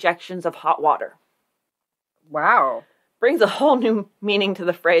injections of hot water. Wow. Brings a whole new meaning to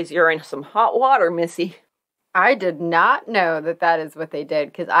the phrase, you're in some hot water, missy. I did not know that is what they did,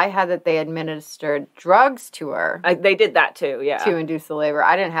 because I had that they administered drugs to her. They did that too, yeah. To induce the labor.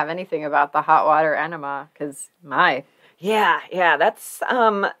 I didn't have anything about the hot water enema, because Yeah, that's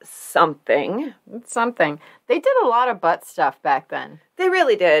something. It's something. They did a lot of butt stuff back then. They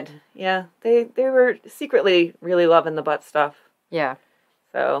really did. Yeah, they were secretly really loving the butt stuff. Yeah.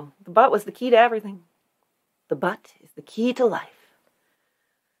 So the butt was the key to everything. The butt is the key to life.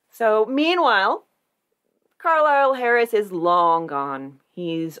 So meanwhile, Carlyle Harris is long gone.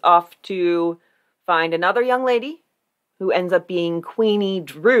 He's off to find another young lady who ends up being Queenie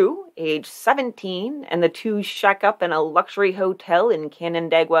Drew, age 17, and the two shack up in a luxury hotel in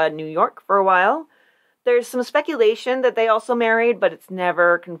Canandaigua, New York for a while. There's some speculation that they also married, but it's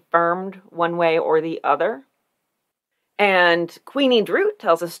never confirmed one way or the other. And Queenie Drew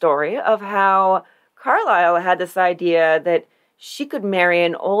tells a story of how Carlyle had this idea that she could marry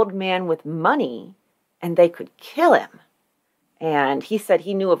an old man with money and they could kill him. And he said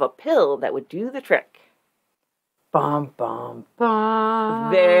he knew of a pill that would do the trick. Bum, bum,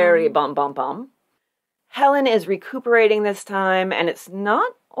 bum. Very bum, bum, bum. Helen is recuperating this time, and it's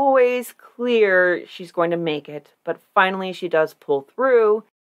not always clear she's going to make it, but finally she does pull through.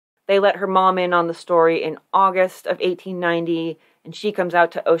 They let her mom in on the story in August of 1890, and she comes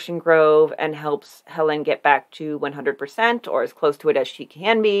out to Ocean Grove and helps Helen get back to 100%, or as close to it as she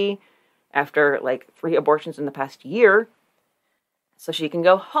can be, after like 3 abortions in the past year, so she can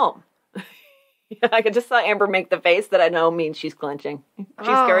go home. I just saw Amber make the face that I know means she's clenching. She's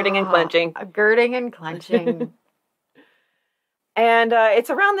girding and clenching. Girding and clenching. And it's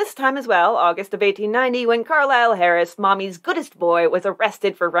around this time as well, August of 1890, when Carlyle Harris, Mommy's goodest boy, was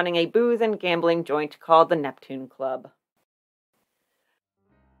arrested for running a booze and gambling joint called the Neptune Club.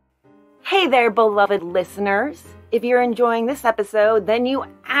 Hey there, beloved listeners. If you're enjoying this episode, then you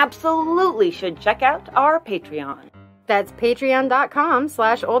absolutely should check out our Patreon. That's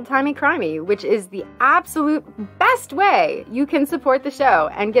patreon.com/oldtimeycrimey, which is the absolute best way you can support the show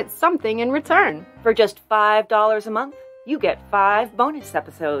and get something in return. For just $5 a month, you get 5 bonus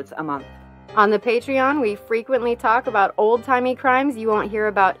episodes a month. On the Patreon, we frequently talk about old-timey crimes you won't hear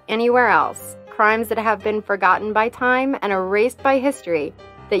about anywhere else. Crimes that have been forgotten by time and erased by history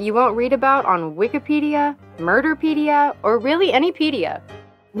that you won't read about on Wikipedia, Murderpedia, or really any pedia.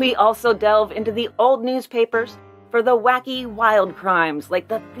 We also delve into the old newspapers for the wacky wild crimes like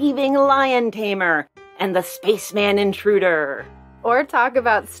the thieving lion tamer and the spaceman intruder. Or talk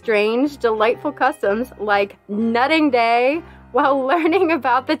about strange, delightful customs like Nutting Day while learning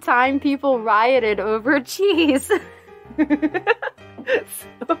about the time people rioted over cheese. So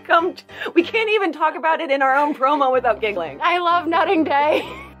we can't even talk about it in our own promo without giggling. I love Nutting Day.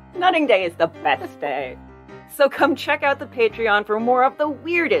 Nutting Day is the best day. So come check out the Patreon for more of the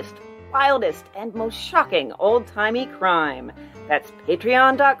weirdest, wildest, and most shocking old-timey crime. That's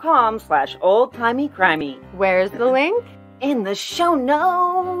patreon.com/oldtimeycrimey. Where's the link? In the show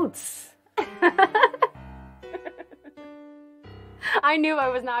notes. I knew I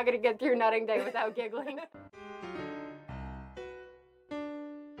was not going to get through Nutting Day without giggling.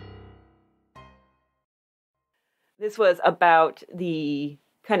 This was about the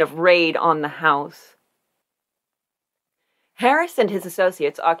kind of raid on the house. Harris and his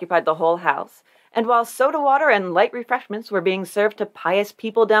associates occupied the whole house, and while soda water and light refreshments were being served to pious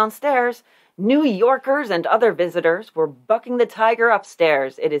people downstairs, New Yorkers and other visitors were bucking the tiger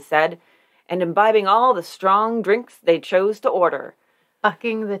upstairs, it is said, and imbibing all the strong drinks they chose to order.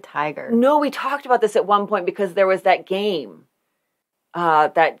 Bucking the tiger. No, we talked about this at one point because there was that game,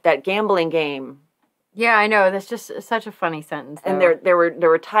 that gambling game. Yeah, I know. That's just such a funny sentence. Though. And there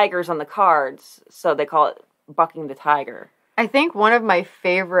were tigers on the cards, so they call it bucking the tiger. I think one of my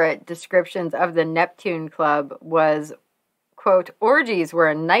favorite descriptions of the Neptune Club was, quote, orgies were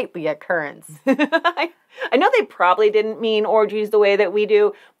a nightly occurrence. I know they probably didn't mean orgies the way that we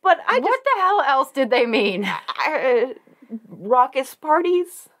do, but what the hell else did they mean? Raucous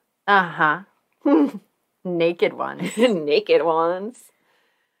parties? Uh-huh. Naked ones. Naked ones.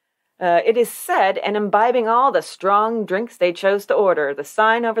 It is said, and imbibing all the strong drinks they chose to order, the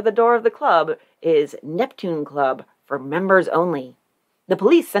sign over the door of the club is Neptune Club, for members only. The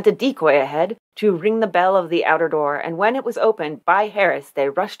police sent a decoy ahead to ring the bell of the outer door, and when it was opened by Harris, they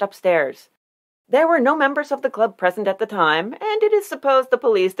rushed upstairs. There were no members of the club present at the time, and it is supposed the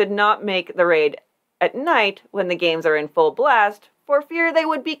police did not make the raid at night when the games are in full blast, for fear they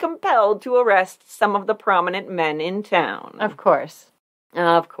would be compelled to arrest some of the prominent men in town. Of course.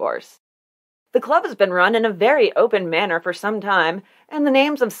 Of course. The club has been run in a very open manner for some time, and the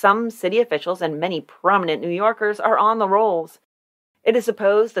names of some city officials and many prominent New Yorkers are on the rolls. It is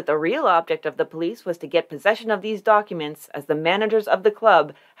supposed that the real object of the police was to get possession of these documents, as the managers of the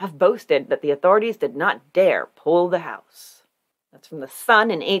club have boasted that the authorities did not dare pull the house. That's from the Sun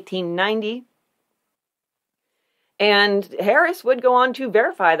in 1890. And Harris would go on to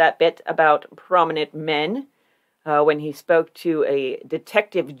verify that bit about prominent men when he spoke to a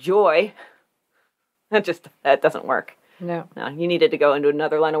Detective Joy. That doesn't work. No, you needed to go into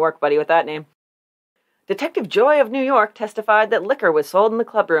another line of work, buddy, with that name. Detective Joy of New York testified that liquor was sold in the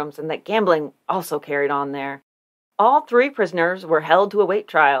clubrooms and that gambling also carried on there. All 3 prisoners were held to await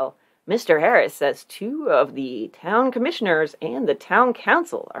trial. Mr. Harris says 2 of the town commissioners and the town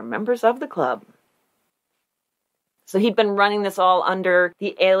council are members of the club. So he'd been running this all under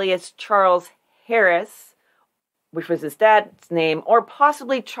the alias Charles Harris, which was his dad's name, or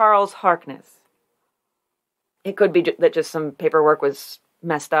possibly Charles Harkness. It could be that just some paperwork was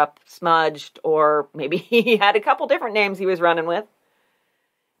messed up, smudged, or maybe he had a couple different names he was running with.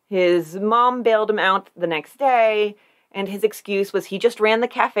 His mom bailed him out the next day, and his excuse was he just ran the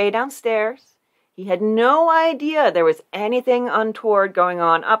cafe downstairs. He had no idea there was anything untoward going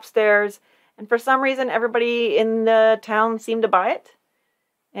on upstairs, and for some reason everybody in the town seemed to buy it.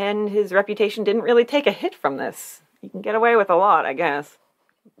 And his reputation didn't really take a hit from this. You can get away with a lot, I guess.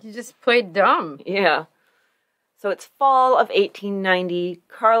 You just played dumb. Yeah. So it's fall of 1890.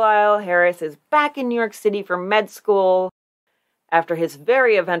 Carlyle Harris is back in New York City for med school after his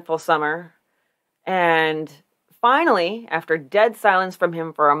very eventful summer. And finally, after dead silence from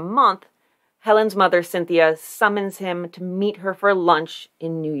him for a month, Helen's mother, Cynthia, summons him to meet her for lunch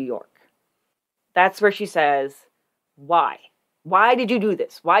in New York. That's where she says, "Why? Why did you do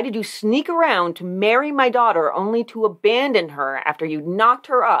this? Why did you sneak around to marry my daughter only to abandon her after you knocked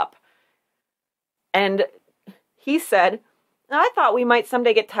her up?" And he said, "I thought we might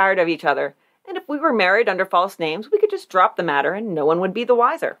someday get tired of each other, and if we were married under false names, we could just drop the matter and no one would be the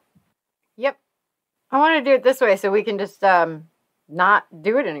wiser." Yep. I want to do it this way so we can just not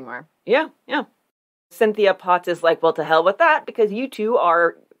do it anymore. Yeah. Cynthia Potts is like, "Well, to hell with that, because you two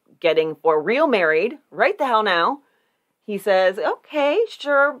are getting for real married right the hell now." He says, "Okay,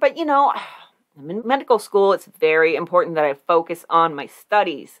 sure, but I'm in medical school. It's very important that I focus on my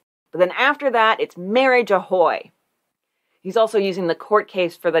studies. But then after that, it's marriage ahoy." He's also using the court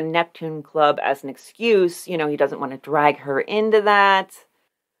case for the Neptune Club as an excuse. He doesn't want to drag her into that.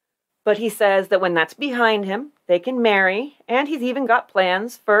 But he says that when that's behind him, they can marry. And he's even got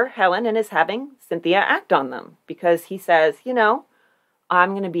plans for Helen and is having Cynthia act on them. Because he says,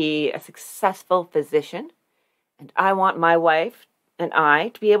 I'm going to be a successful physician. And I want my wife and I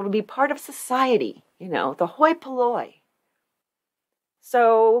to be able to be part of society. The hoi polloi.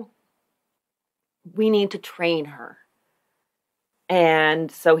 So we need to train her.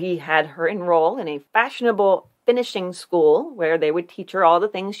 And so he had her enroll in a fashionable finishing school where they would teach her all the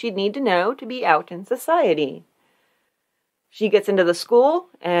things she'd need to know to be out in society. She gets into the school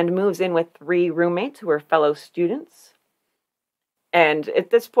and moves in with 3 roommates who are fellow students. And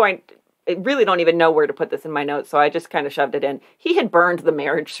at this point, I really don't even know where to put this in my notes, so I just kind of shoved it in. He had burned the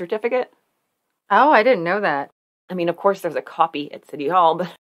marriage certificate. Oh, I didn't know that. I mean, of course, there's a copy at City Hall,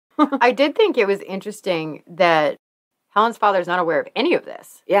 but I did think it was interesting that Helen's father's not aware of any of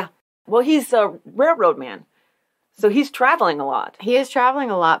this. Yeah. Well, he's a railroad man, so he's traveling a lot. He is traveling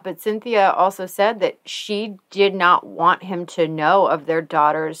a lot, but Cynthia also said that she did not want him to know of their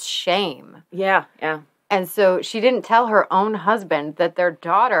daughter's shame. Yeah. And so she didn't tell her own husband that their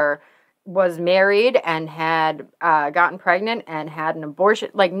daughter was married and had gotten pregnant and had an abortion.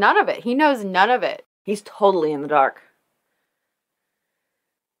 Like, none of it. He knows none of it. He's totally in the dark.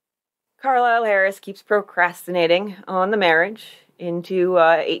 Carlyle Harris keeps procrastinating on the marriage into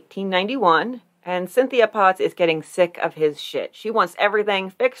 1891, and Cynthia Potts is getting sick of his shit. She wants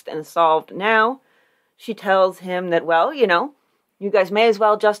everything fixed and solved now. She tells him that, well, you guys may as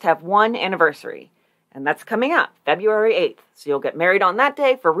well just have one anniversary, and that's coming up, February 8th. So you'll get married on that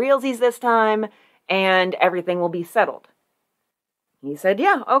day for realsies this time, and everything will be settled. He said,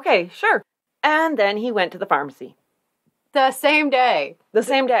 yeah, okay, sure. And then he went to the pharmacy. The same day. The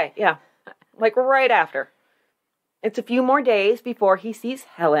same day, yeah. Like right after. It's a few more days before he sees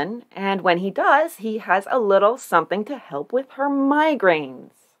Helen, and when he does, he has a little something to help with her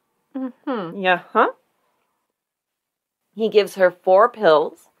migraines. Mm-hmm. Yeah, huh? He gives her 4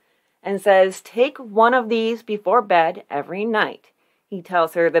 pills and says, take one of these before bed every night. He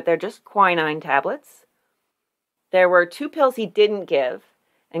tells her that they're just quinine tablets. There were 2 pills he didn't give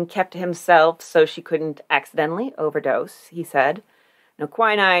and kept to himself so she couldn't accidentally overdose, he said. Now,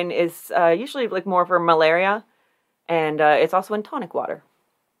 quinine is usually like more for malaria, and it's also in tonic water.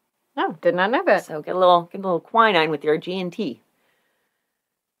 Oh, did not know that. So get a little quinine with your G&T.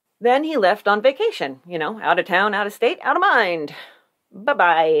 Then he left on vacation, out of town, out of state, out of mind.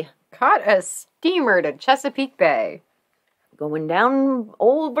 Bye-bye. Caught a steamer to Chesapeake Bay. Going down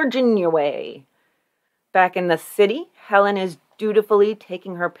old Virginia way. Back in the city, Helen is dutifully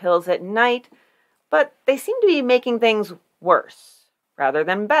taking her pills at night, but they seem to be making things worse rather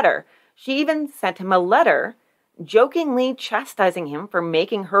than better. She even sent him a letter, jokingly chastising him for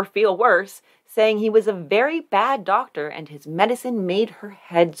making her feel worse, saying he was a very bad doctor and his medicine made her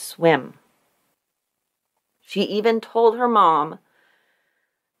head swim. She even told her mom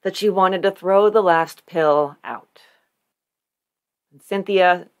that she wanted to throw the last pill out. And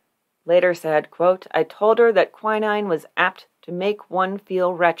Cynthia later said, quote, "I told her that quinine was apt to make one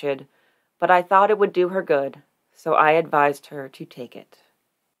feel wretched, but I thought it would do her good, so I advised her to take it."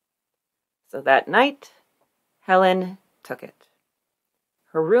 So that night, Helen took it.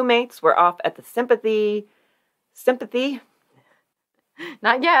 Her roommates were off at the Sympathy?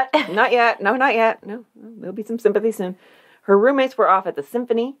 Not yet. Not yet. No, not yet. No, there'll be some sympathy soon. Her roommates were off at the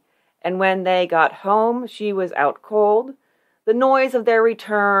symphony, and when they got home, she was out cold. The noise of their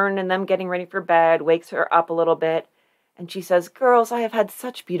return and them getting ready for bed wakes her up a little bit, and she says, "Girls, I have had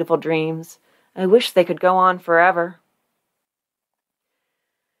such beautiful dreams. I wish they could go on forever."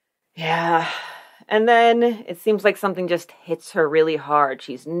 Yeah. And then it seems like something just hits her really hard.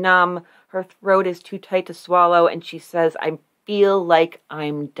 She's numb, her throat is too tight to swallow, and she says, "I feel like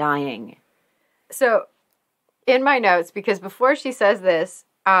I'm dying." So, in my notes, because before she says this,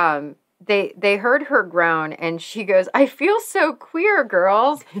 they heard her groan, and she goes, "I feel so queer,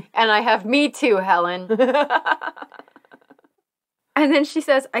 girls." And I have, "Me too, Helen." And then she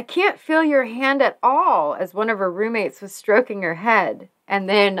says, "I can't feel your hand at all," as one of her roommates was stroking her head. And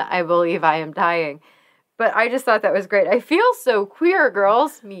then, "I believe I am dying." But I just thought that was great. "I feel so queer,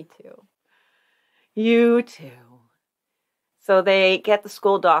 girls." Me too. You too. So they get the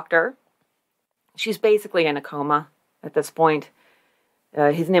school doctor. She's basically in a coma at this point.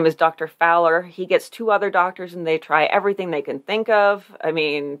 His name is Dr. Fowler. He gets two other doctors and they try everything they can think of. I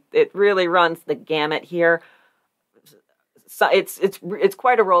mean, it really runs the gamut here. So it's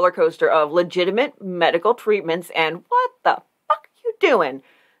quite a roller coaster of legitimate medical treatments and what the fuck are you doing?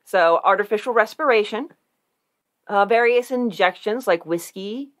 So artificial respiration, various injections like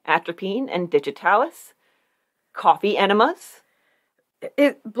whiskey, atropine, and digitalis, coffee enemas.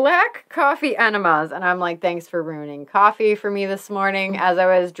 Black coffee enemas. And I'm like, thanks for ruining coffee for me this morning. As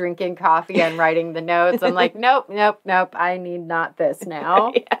I was drinking coffee and writing the notes, I'm like, nope. I need not this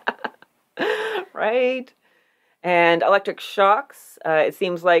now. Yeah. Right. And electric shocks. It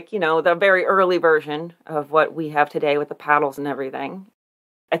seems like, the very early version of what we have today with the paddles and everything.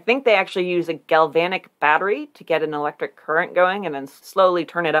 I think they actually use a galvanic battery to get an electric current going and then slowly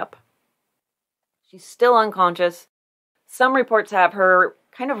turn it up. She's still unconscious. Some reports have her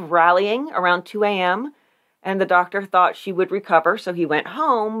kind of rallying around 2 a.m., and the doctor thought she would recover, so he went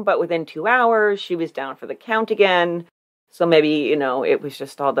home, but within 2 hours, she was down for the count again. So maybe, it was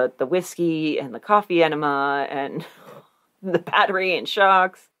just all the whiskey and the coffee enema and the battery and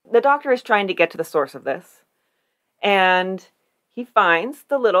shocks. The doctor is trying to get to the source of this, and he finds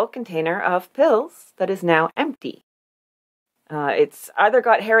the little container of pills that is now empty. It's either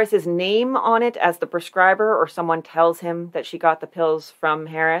got Harris's name on it as the prescriber or someone tells him that she got the pills from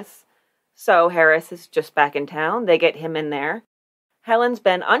Harris. So Harris is just back in town. They get him in there. Helen's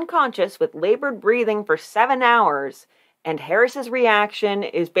been unconscious with labored breathing for 7 hours, and Harris's reaction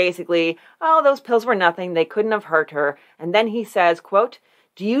is basically, "Oh, those pills were nothing. They couldn't have hurt her." And then he says, quote,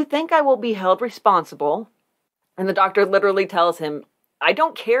 "Do you think I will be held responsible?" And the doctor literally tells him, "I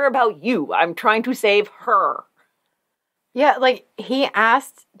don't care about you. I'm trying to save her." Yeah, he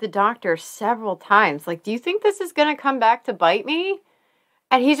asked the doctor several times, "Do you think this is going to come back to bite me?"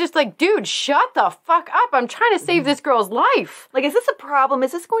 And he's just like, "Dude, shut the fuck up. I'm trying to save this girl's life." Is this a problem?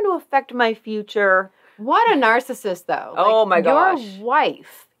 Is this going to affect my future? What a narcissist, though. Oh my gosh.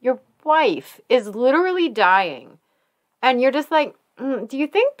 Your wife is literally dying. And you're just like, do you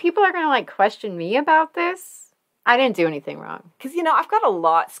think people are going to question me about this? I didn't do anything wrong. Because, I've got a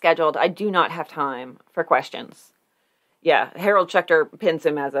lot scheduled. I do not have time for questions. Yeah, Harold Schechter pins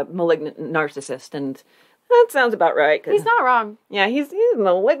him as a malignant narcissist, and that sounds about right. He's not wrong. Yeah, he's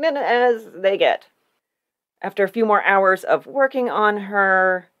malignant as they get. After a few more hours of working on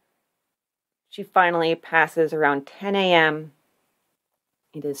her, she finally passes around 10 a.m.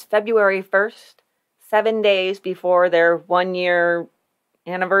 It is February 1st, 7 days before their 1-year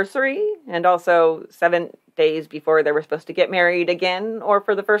anniversary, and also 7 days before they were supposed to get married again, or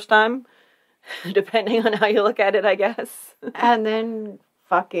for the first time. Depending on how you look at it, I guess. And then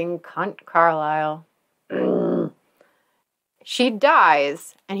fucking cunt Carlyle. She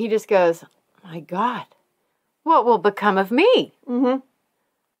dies, and he just goes, "My God, what will become of me?" Mm-hmm.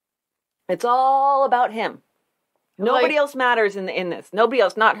 It's all about him. Nobody else matters in this. Nobody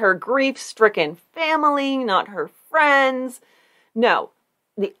else. Not her grief-stricken family, not her friends. No.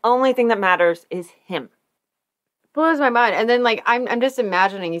 The only thing that matters is him. Blows my mind. And then, like, I'm just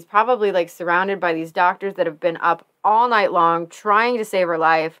imagining he's probably, like, surrounded by these doctors that have been up all night long trying to save her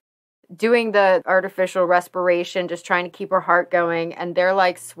life, doing the artificial respiration, just trying to keep her heart going. And they're,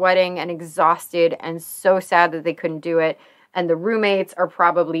 like, sweating and exhausted and so sad that they couldn't do it. And the roommates are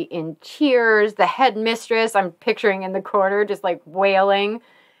probably in tears. The headmistress, I'm picturing in the corner, just, like, wailing.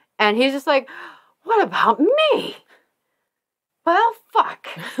 And he's just like, what about me? Well, fuck.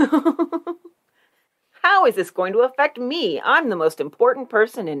 How is this going to affect me? I'm the most important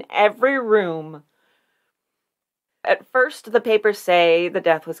person in every room. At first, the papers say the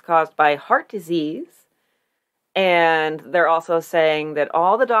death was caused by heart disease. And they're also saying that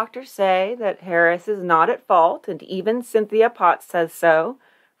all the doctors say that Harris is not at fault. And even Cynthia Potts says so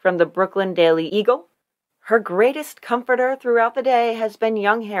from the Bkln Daily Eagle. Her greatest comforter throughout the day has been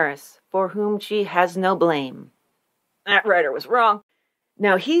young Harris, for whom she has no blame. That writer was wrong.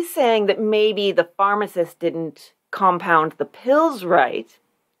 Now, he's saying that maybe the pharmacist didn't compound the pills right.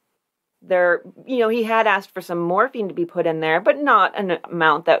 He had asked for some morphine to be put in there, but not an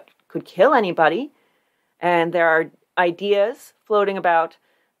amount that could kill anybody. And there are ideas floating about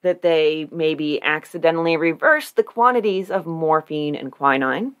that they maybe accidentally reversed the quantities of morphine and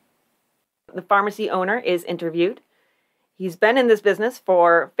quinine. The pharmacy owner is interviewed. He's been in this business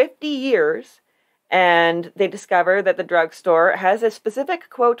for 50 years. And they discover that the drugstore has a specific,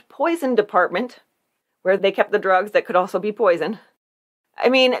 quote, poison department where they kept the drugs that could also be poison. I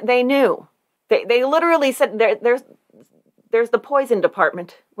mean, they knew. They literally said there's the poison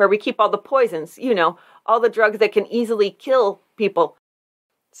department where we keep all the poisons, all the drugs that can easily kill people.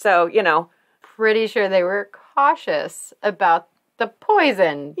 So, Pretty sure they were cautious about the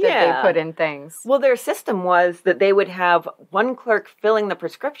poison that they put in things. Well, their system was that they would have one clerk filling the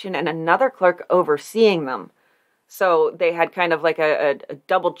prescription and another clerk overseeing them. So they had kind of like a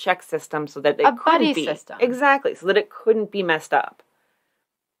double check system so that they couldn't buddy be. System. Exactly, so that it couldn't be messed up.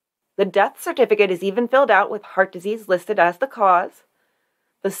 The death certificate is even filled out with heart disease listed as the cause.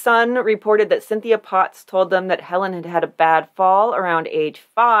 The Sun reported that Cynthia Potts told them that Helen had had a bad fall around age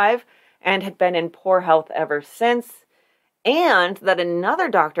 5 and had been in poor health ever since. And that another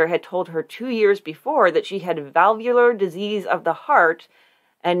doctor had told her 2 years before that she had valvular disease of the heart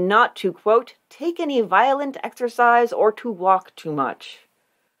and not to, quote, take any violent exercise or to walk too much,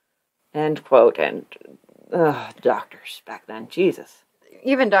 end quote. And doctors back then, Jesus.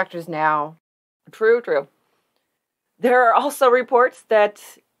 Even doctors now. True. There are also reports that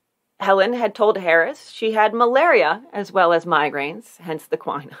Helen had told Harris she had malaria as well as migraines, hence the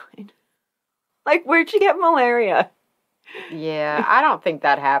quinine. Like, where'd she get malaria? Yeah, I don't think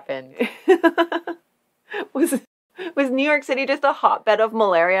that happened. Was New York City just a hotbed of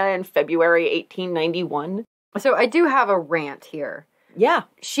malaria in February 1891? So I do have a rant here. Yeah.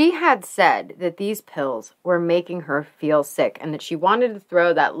 She had said that these pills were making her feel sick and that she wanted to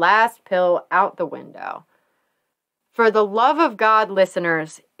throw that last pill out the window. For the love of God,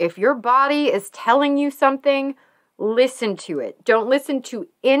 listeners, if your body is telling you something, listen to it. Don't listen to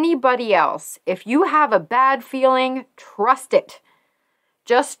anybody else. If you have a bad feeling, trust it.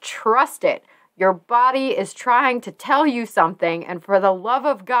 Just trust it. Your body is trying to tell you something, and for the love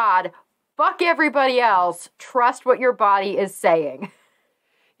of God, fuck everybody else. Trust what your body is saying.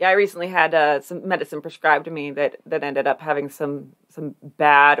 Yeah, I recently had some medicine prescribed to me that ended up having some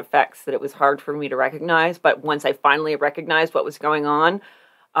bad effects that it was hard for me to recognize. But once I finally recognized what was going on,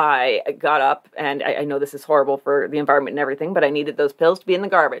 I got up, and I know this is horrible for the environment and everything, but I needed those pills to be in the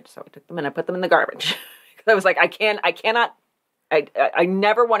garbage. So I took them and I put them in the garbage. I was like, I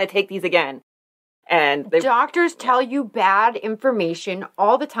never want to take these again. And doctors tell you bad information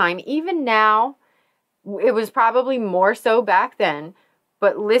all the time. Even now, it was probably more so back then.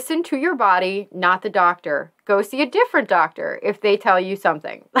 But listen to your body, not the doctor. Go see a different doctor if they tell you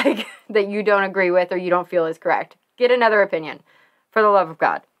something like that you don't agree with or you don't feel is correct. Get another opinion, for the love of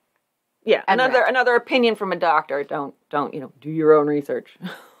God. Yeah, another opinion from a doctor. Don't do your own research.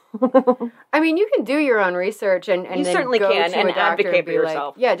 I mean, you can do your own research and you then certainly go can to and a doctor advocate for like,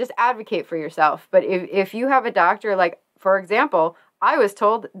 yourself. Yeah, just advocate for yourself. But if you have a doctor, like, for example, I was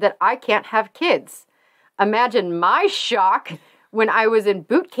told that I can't have kids. Imagine my shock when I was in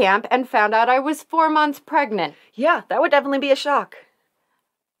boot camp and found out I was 4 months pregnant. Yeah, that would definitely be a shock.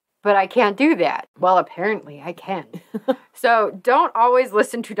 But I can't do that. Well, apparently I can. So don't always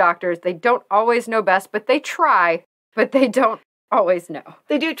listen to doctors. They don't always know best, but they try. But they don't always know.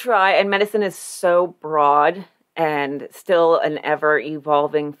 They do try, and medicine is so broad and still an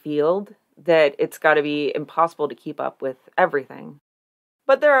ever-evolving field that it's got to be impossible to keep up with everything.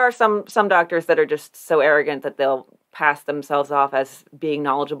 But there are some doctors that are just so arrogant that they'll pass themselves off as being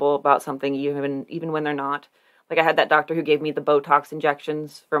knowledgeable about something even when they're not. Like I had that doctor who gave me the Botox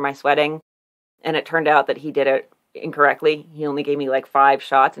injections for my sweating, and it turned out that he did it incorrectly. He only gave me like 5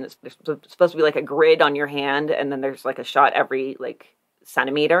 shots, and it's supposed to be like a grid on your hand, and then there's like a shot every like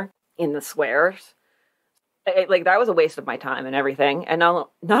centimeter in the squares. Like that was a waste of my time and everything. And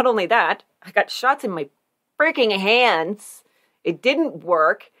not only that, I got shots in my freaking hands. It didn't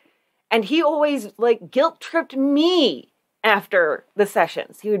work. And he always like guilt tripped me after the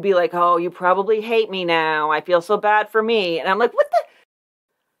sessions. He would be like, "Oh, you probably hate me now. I feel so bad for me." And I'm like, "What the?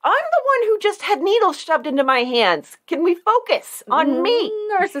 I'm the one who just had needles shoved into my hands. Can we focus on me?"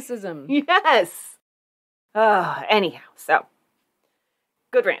 Narcissism. Yes. Anyhow, so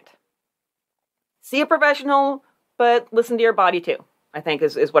good rant. See a professional, but listen to your body too, I think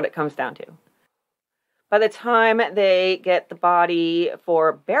is what it comes down to. By the time they get the body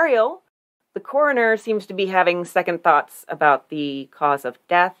for burial, the coroner seems to be having second thoughts about the cause of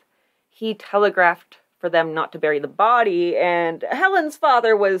death. He telegraphed for them not to bury the body, and Helen's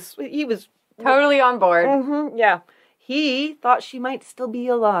father was totally on board. Mm-hmm, yeah. He thought she might still be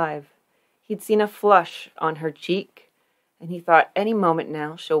alive. He'd seen a flush on her cheek, and he thought any moment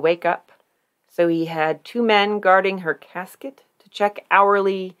now she'll wake up. So he had 2 men guarding her casket to check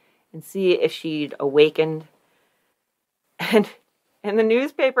hourly and see if she'd awakened. And in the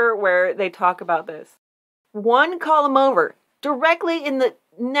newspaper where they talk about this, 1 column over, directly in the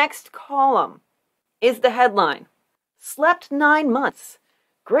next column, is the headline: "Slept 9 months.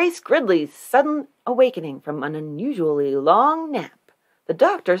 Grace Gridley's sudden awakening from an unusually long nap. The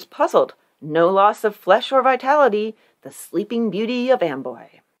doctors puzzled. No loss of flesh or vitality. The sleeping beauty of Amboy."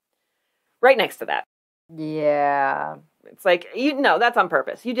 Right next to that. Yeah. It's like, that's on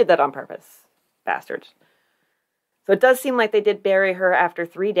purpose. You did that on purpose, bastards. So it does seem like they did bury her after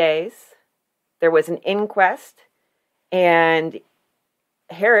 3 days. There was an inquest, and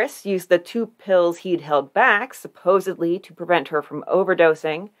Harris used the 2 pills he'd held back, supposedly to prevent her from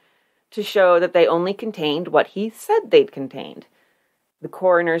overdosing, to show that they only contained what he said they'd contained. The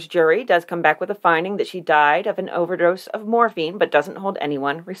coroner's jury does come back with a finding that she died of an overdose of morphine, but doesn't hold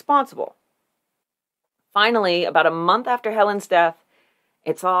anyone responsible. Finally, about a month after Helen's death,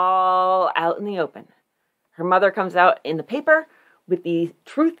 it's all out in the open. Her mother comes out in the paper with the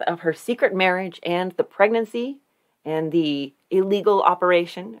truth of her secret marriage and the pregnancy and the illegal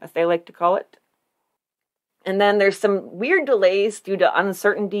operation, as they like to call it. And then there's some weird delays due to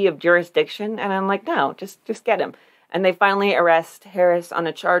uncertainty of jurisdiction, and I'm like, no, just get him. And they finally arrest Harris on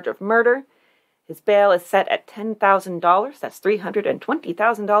a charge of murder. His bail is set at $10,000. That's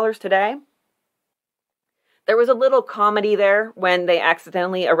 $320,000 today. There was a little comedy there when they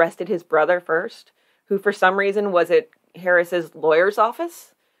accidentally arrested his brother first, who for some reason was at Harris's lawyer's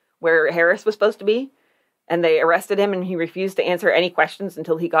office, where Harris was supposed to be. And they arrested him, and he refused to answer any questions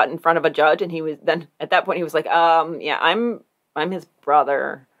until he got in front of a judge. And he was then, at that point, he was like, yeah, I'm his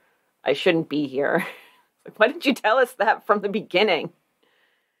brother. I shouldn't be here. Like, why didn't you tell us that from the beginning?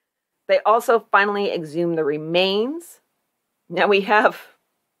 They also finally exhumed the remains. Now we have,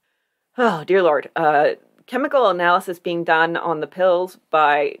 oh, dear Lord, chemical analysis being done on the pills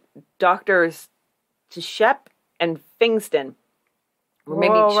by doctors Shep and Fingston. Or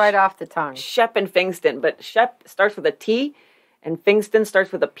maybe right off the tongue. Shep and Fingston, but Shep starts with a T and Fingston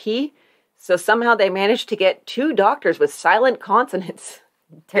starts with a P. So somehow they managed to get 2 doctors with silent consonants.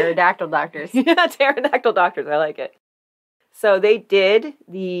 Pterodactyl doctors. Yeah, pterodactyl doctors. I like it. So they did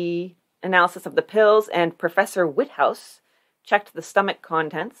the analysis of the pills, and Professor Whithouse checked the stomach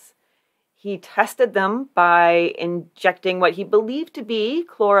contents. He tested them by injecting what he believed to be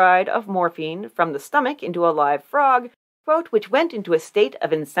chloride of morphine from the stomach into a live frog, quote, which went into a state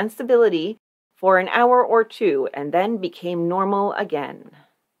of insensibility for an hour or 2 and then became normal again.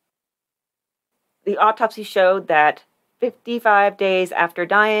 The autopsy showed that 55 days after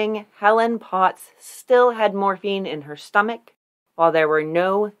dying, Helen Potts still had morphine in her stomach, while there were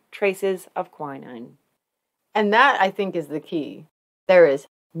no traces of quinine. And that, I think, is the key. There is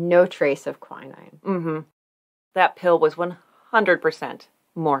no trace of quinine. Mm-hmm. That pill was 100%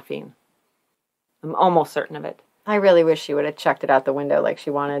 morphine. I'm almost certain of it. I really wish she would have chucked it out the window like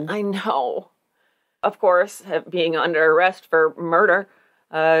she wanted. I know. Of course, being under arrest for murder,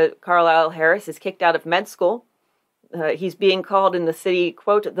 Carlyle Harris is kicked out of med school. He's being called in the city,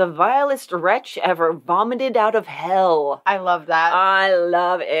 quote, the vilest wretch ever vomited out of hell. I love that. I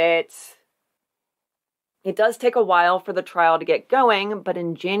love it. It does take a while for the trial to get going, but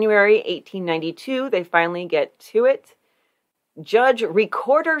in January 1892, they finally get to it. Judge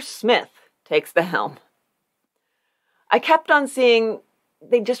Recorder Smith takes the helm. I kept on seeing,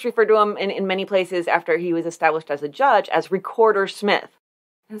 they just referred to him in many places after he was established as a judge as Recorder Smith.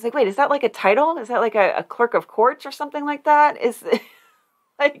 I was like, wait, is that like a title? Is that like a clerk of courts or something like that? Is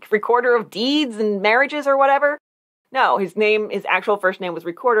like recorder of deeds and marriages or whatever? No, his actual first name was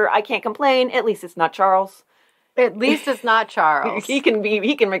Recorder. I can't complain. At least it's not Charles. At least it's not Charles. He can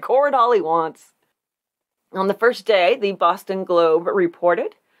record all he wants. On the first day, the Boston Globe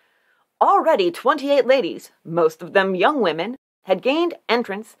reported, already 28 ladies, most of them young women, had gained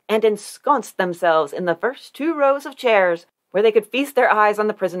entrance and ensconced themselves in the first 2 rows of chairs, where they could feast their eyes on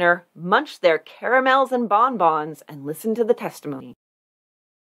the prisoner, munch their caramels and bonbons, and listen to the testimony.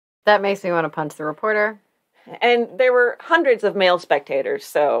 That makes me want to punch the reporter. And there were hundreds of male spectators,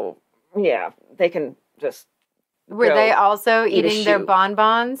 so, yeah, they can just Were they also eating their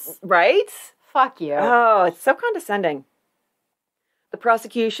bonbons? Right? Fuck you. Oh, it's so condescending. The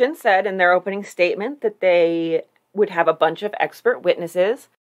prosecution said in their opening statement that they would have a bunch of expert witnesses.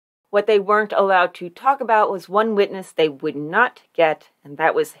 What they weren't allowed to talk about was one witness they would not get, and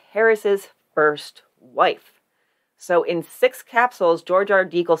that was Harris's first wife. So in 6 capsules, George R.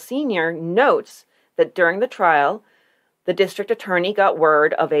 Dekle Sr. notes that during the trial, the district attorney got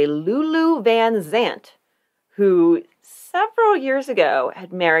word of a Lulu Van Zant, who several years ago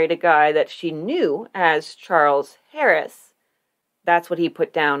had married a guy that she knew as Charles Harris. That's what he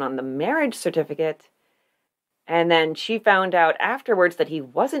put down on the marriage certificate. And then she found out afterwards that he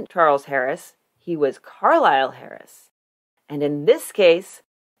wasn't Charles Harris, he was Carlyle Harris. And in this case,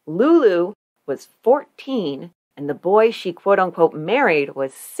 Lulu was 14, and the boy she quote-unquote married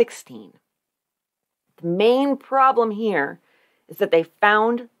was 16. The main problem here is that they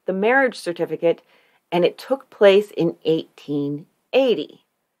found the marriage certificate, and it took place in 1880.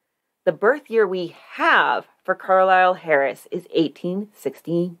 The birth year we have for Carlyle Harris is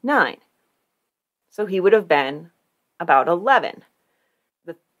 1869. So he would have been about 11.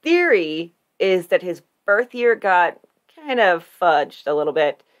 The theory is that his birth year got kind of fudged a little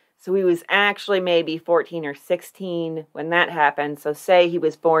bit. So he was actually maybe 14 or 16 when that happened. So say he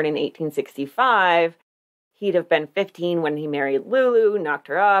was born in 1865, he'd have been 15 when he married Lulu, knocked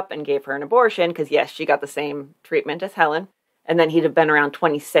her up, and gave her an abortion, because yes, she got the same treatment as Helen. And then he'd have been around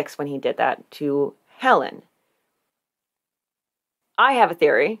 26 when he did that to Helen. I have a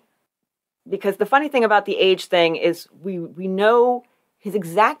theory, because the funny thing about the age thing is we know his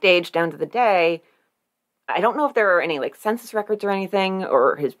exact age down to the day. I don't know if there are any like census records or anything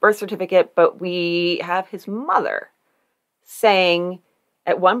or his birth certificate, but we have his mother saying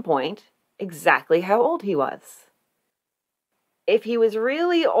at one point exactly how old he was. If he was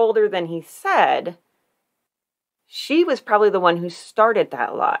really older than he said, she was probably the one who started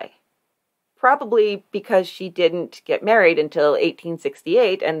that lie. Probably because she didn't get married until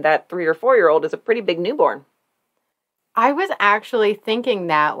 1868, and that 3 or 4-year-old is a pretty big newborn. I was actually thinking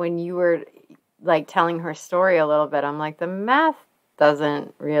that when you were like telling her story a little bit. I'm like, the math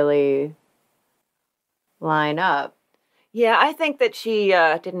doesn't really line up. Yeah, I think that she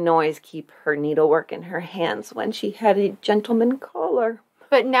didn't always keep her needlework in her hands when she had a gentleman caller.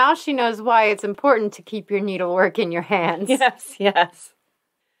 But now she knows why it's important to keep your needlework in your hands. Yes, yes.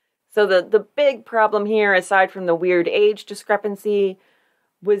 So the big problem here, aside from the weird age discrepancy,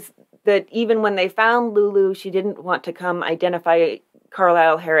 was that even when they found Lulu, she didn't want to come identify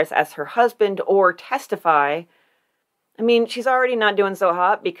Carlyle Harris as her husband or testify. I mean, she's already not doing so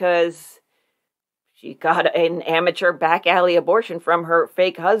hot because she got an amateur back alley abortion from her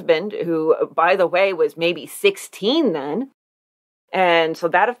fake husband, who, by the way, was maybe 16 then. And so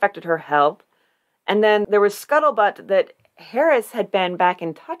that affected her health. And then there was scuttlebutt that Harris had been back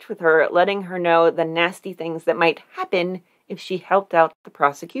in touch with her, letting her know the nasty things that might happen if she helped out the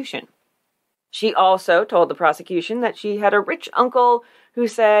prosecution. She also told the prosecution that she had a rich uncle who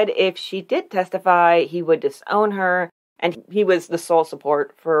said if she did testify, he would disown her, and he was the sole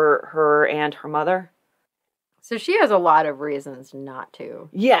support for her and her mother. So she has a lot of reasons not to.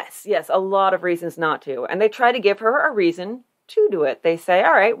 Yes, a lot of reasons not to. And they try to give her a reason to do it. They say,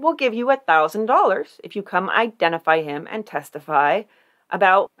 all right, we'll give you $1,000 if you come identify him and testify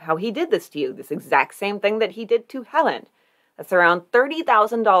about how he did this to you. This exact same thing that he did to Helen. That's around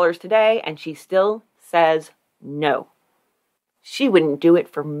 $30,000 today, and she still says no. She wouldn't do it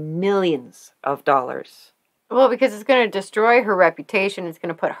for millions of dollars. Well, because it's going to destroy her reputation. It's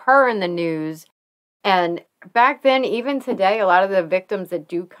going to put her in the news. And back then, even today, a lot of the victims that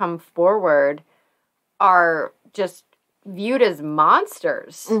do come forward are just viewed as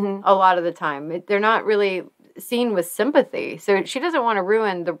monsters a lot of the time. They're not really seen with sympathy. So she doesn't want to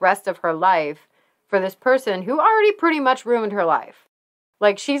ruin the rest of her life for this person who already pretty much ruined her life.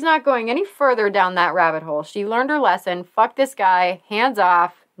 Like, she's not going any further down that rabbit hole. She learned her lesson. Fuck this guy. Hands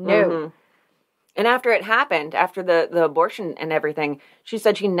off. No. Mm-hmm. And after it happened, after the abortion and everything, she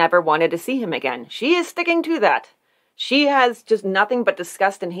said she never wanted to see him again. She is sticking to that. She has just nothing but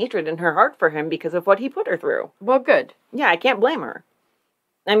disgust and hatred in her heart for him because of what he put her through. Well, good. Yeah, I can't blame her.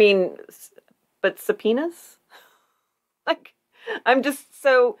 I mean, but subpoenas? Like, I'm just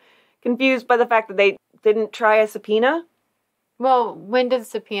so confused by the fact that they didn't try a subpoena. Well, when did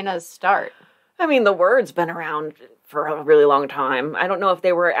subpoenas start? I mean, the word's been around for a really long time. I don't know if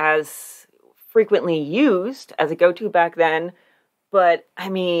they were as frequently used as a go-to back then, but I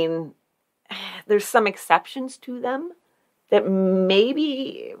mean, there's some exceptions to them that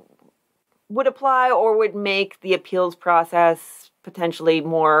maybe would apply or would make the appeals process potentially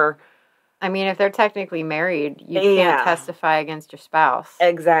more... I mean, if they're technically married, you can't testify against your spouse.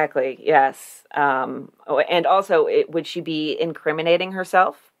 Exactly, yes. And also, would she be incriminating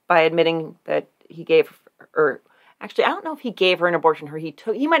herself by admitting that he gave her... Actually, I don't know if he gave her an abortion or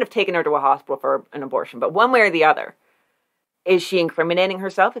he might have taken her to a hospital for an abortion, but one way or the other. Is she incriminating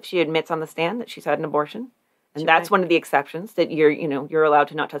herself if she admits on the stand that she's had an abortion? And that's one of the exceptions, that you're allowed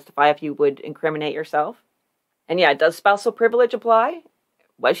to not testify if you would incriminate yourself. And yeah, does spousal privilege apply?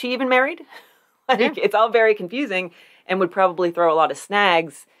 Was she even married? It's all very confusing and would probably throw a lot of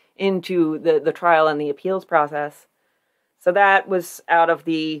snags into the trial and the appeals process. So that was out of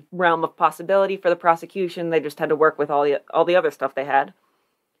the realm of possibility for the prosecution. They just had to work with all the other stuff they had.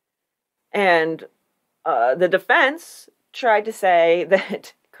 And the defense tried to say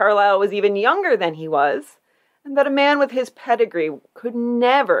that Carlyle was even younger than he was, and that a man with his pedigree could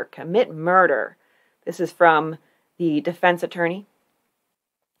never commit murder. This is from the defense attorney.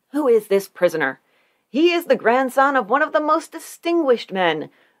 Who is this prisoner? He is the grandson of one of the most distinguished men,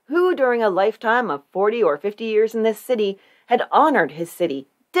 who during a lifetime of 40 or 50 years in this city had honored his city,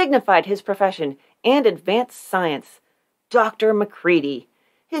 dignified his profession, and advanced science. Dr. McCready.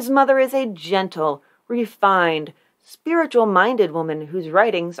 His mother is a gentle, refined, spiritual-minded woman whose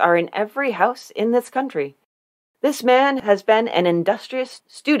writings are in every house in this country. This man has been an industrious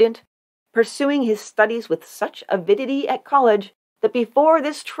student, pursuing his studies with such avidity at college that before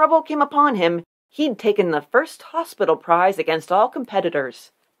this trouble came upon him, he'd taken the first hospital prize against all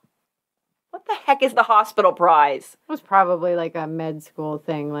competitors. What the heck is the hospital prize? It was probably like a med school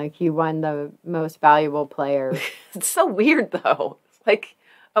thing, like he won the most valuable player. It's so weird, though. It's like,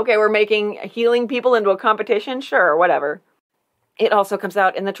 okay, we're making healing people into a competition? Sure, whatever. It also comes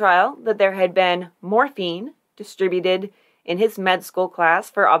out in the trial that there had been morphine distributed in his med school class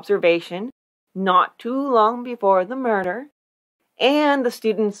for observation not too long before the murder, and the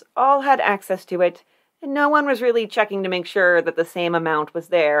students all had access to it, and no one was really checking to make sure that the same amount was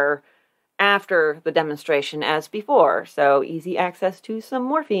there after the demonstration as before. So easy access to some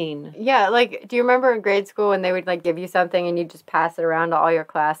morphine. Yeah, like, do you remember in grade school when they would, like, give you something and you just pass it around to all your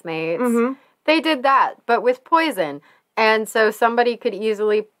classmates? Mm-hmm. They did that, but with poison. And so somebody could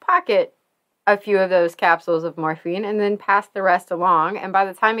easily pocket a few of those capsules of morphine and then pass the rest along. And by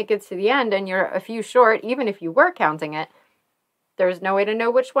the time it gets to the end and you're a few short, even if you were counting it, there's no way to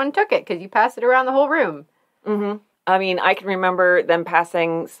know which one took it because you pass it around the whole room. Mm-hmm. I mean, I can remember them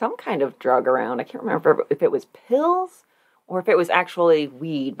passing some kind of drug around. I can't remember if it was pills or if it was actually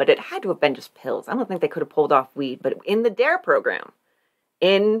weed, but it had to have been just pills. I don't think they could have pulled off weed. But in the DARE program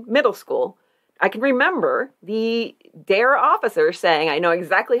in middle school, I can remember the DARE officer saying, I know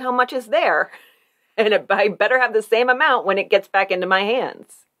exactly how much is there, and I better have the same amount when it gets back into my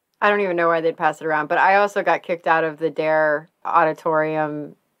hands. I don't even know why they'd pass it around, but I also got kicked out of the DARE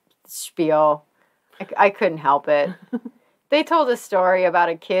auditorium spiel. I couldn't help it. They told a story about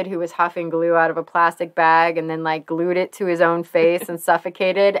a kid who was huffing glue out of a plastic bag and then, like, glued it to his own face and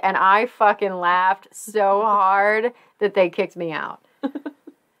suffocated, and I fucking laughed so hard that they kicked me out.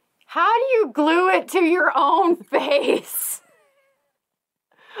 How do you glue it to your own face?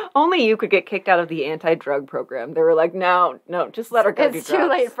 Only you could get kicked out of the anti-drug program. They were like, no, just let her go do drugs. It's too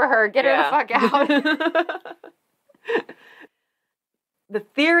late for her. Get her the fuck out. The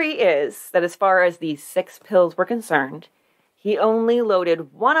theory is that as far as these 6 pills were concerned, he only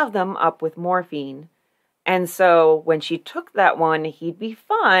loaded one of them up with morphine. And so when she took that one, he'd be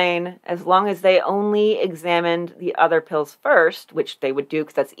fine as long as they only examined the other pills first, which they would do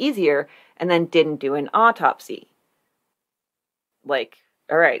because that's easier, and then didn't do an autopsy. Like,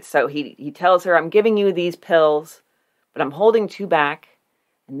 all right, so he tells her, I'm giving you these pills, but I'm holding 2 back,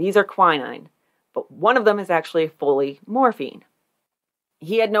 and these are quinine. But one of them is actually fully morphine.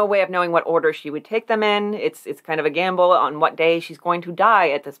 He had no way of knowing what order she would take them in. It's kind of a gamble on what day she's going to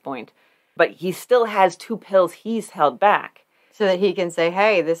die at this point. But he still has 2 pills he's held back. So that he can say,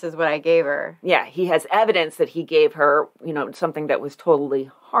 hey, this is what I gave her. Yeah, he has evidence that he gave her, something that was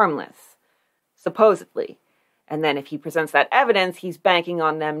totally harmless, supposedly. And then if he presents that evidence, he's banking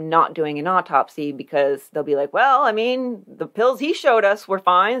on them not doing an autopsy because they'll be like, well, the pills he showed us were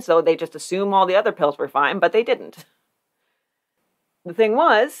fine, so they just assume all the other pills were fine, but they didn't. The thing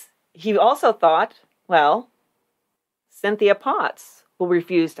was, he also thought, well, Cynthia Potts will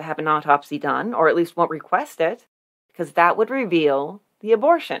refuse to have an autopsy done, or at least won't request it, because that would reveal the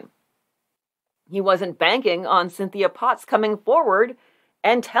abortion. He wasn't banking on Cynthia Potts coming forward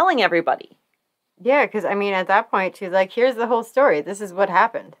and telling everybody. Yeah, because, at that point, she's like, here's the whole story. This is what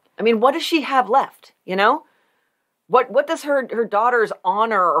happened. What does she have left, What does her daughter's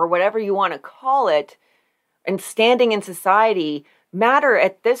honor, or whatever you want to call it, and standing in society matter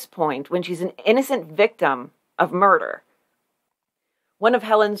at this point when she's an innocent victim of murder? One of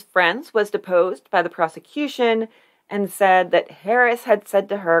Helen's friends was deposed by the prosecution and said that Harris had said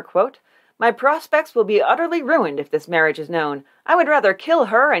to her, quote, "My prospects will be utterly ruined if this marriage is known. I would rather kill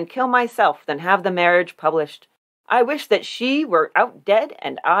her and kill myself than have the marriage published. I wish that she were out dead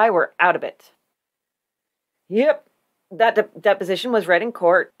and I were out of it." Yep, that deposition was read in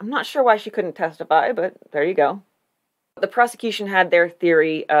court. I'm not sure why she couldn't testify, but there you go. The prosecution had their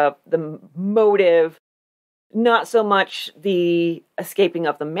theory of the motive, not so much the escaping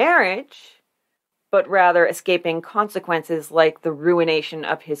of the marriage, but rather escaping consequences like the ruination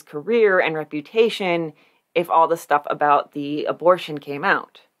of his career and reputation if all the stuff about the abortion came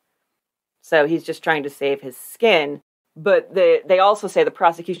out. So he's just trying to save his skin. But they also say, the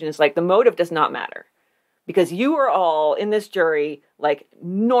prosecution is like, the motive does not matter. Because you are all in this jury like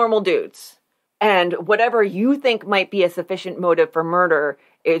normal dudes. And whatever you think might be a sufficient motive for murder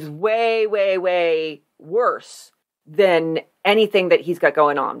is way, way, way worse than anything that he's got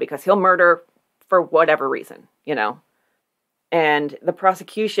going on. Because he'll murder for whatever reason, And the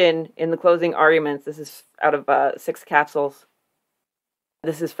prosecution in the closing arguments, this is out of 6 Capsules.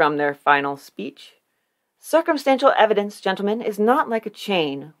 This is from their final speech. "Circumstantial evidence, gentlemen, is not like a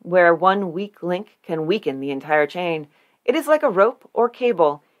chain, where one weak link can weaken the entire chain. It is like a rope or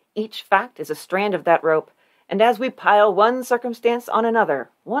cable. Each fact is a strand of that rope. And as we pile one circumstance on another,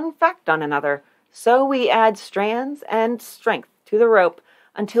 one fact on another, so we add strands and strength to the rope,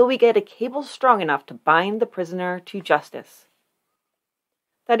 until we get a cable strong enough to bind the prisoner to justice."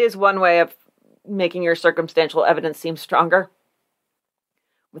 That is one way of making your circumstantial evidence seem stronger.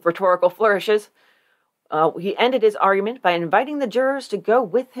 With rhetorical flourishes, he ended his argument by inviting the jurors to go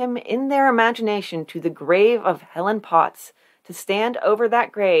with him in their imagination to the grave of Helen Potts, to stand over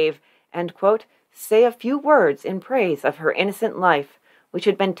that grave and, quote, "say a few words in praise of her innocent life, which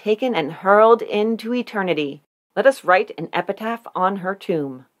had been taken and hurled into eternity. Let us write an epitaph on her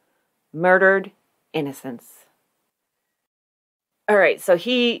tomb. Murdered innocence." All right, so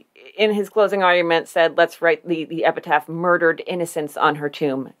he, in his closing argument, said, let's write the epitaph, "Murdered innocence," on her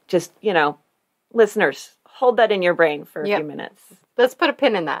tomb. Just, listeners, hold that in your brain for a few minutes. Let's put a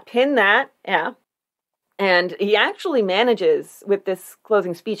pin in that. Pin that, yeah. And he actually manages, with this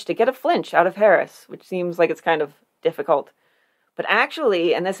closing speech, to get a flinch out of Harris, which seems like it's kind of difficult. But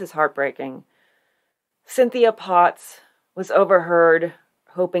actually, and this is heartbreaking, Cynthia Potts was overheard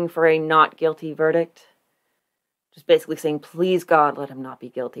hoping for a not guilty verdict. Just basically saying, please God, let him not be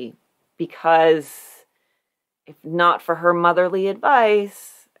guilty. Because if not for her motherly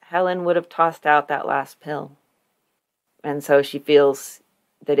advice, Helen would have tossed out that last pill. And so she feels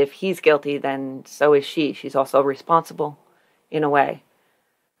that if he's guilty, then so is she. She's also responsible, in a way.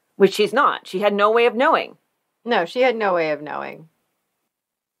 Which she's not. She had no way of knowing. No, she had no way of knowing.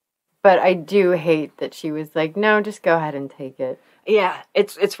 But I do hate that she was like, no, just go ahead and take it. Yeah,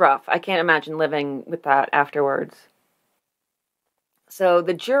 it's rough. I can't imagine living with that afterwards. So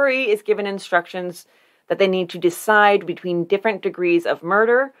the jury is given instructions that they need to decide between different degrees of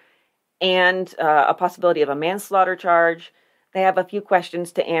murder and a possibility of a manslaughter charge. They have a few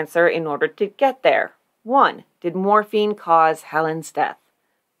questions to answer in order to get there. 1, did morphine cause Helen's death?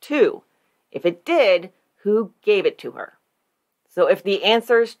 2, if it did, who gave it to her? So if the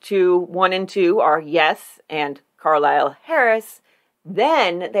answers to 1 and 2 are yes and Carlyle Harris,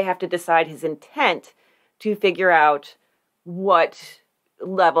 then they have to decide his intent to figure out what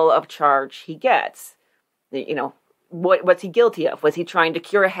level of charge he gets. You know, what's he guilty of? Was he trying to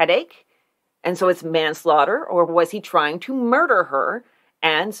cure a headache? And so it's manslaughter, or was he trying to murder her?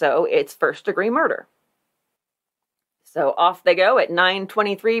 And so it's first-degree murder. So off they go at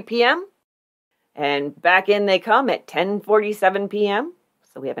 9:23 p.m. And back in they come at 10:47 p.m.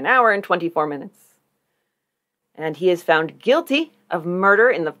 So we have an hour and 24 minutes. And he is found guilty of murder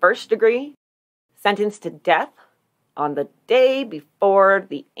in the first degree, sentenced to death, on the day before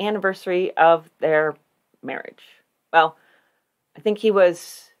the anniversary of their marriage. Well, I think he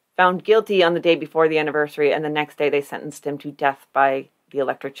was found guilty on the day before the anniversary, and the next day they sentenced him to death by the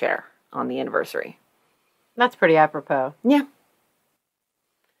electric chair on the anniversary. That's pretty apropos. Yeah.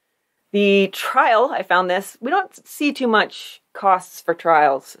 The trial, I found this, we don't see too much costs for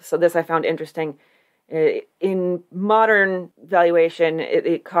trials, so this I found interesting. In modern valuation,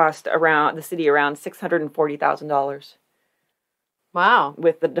 it cost the city around $640,000. Wow.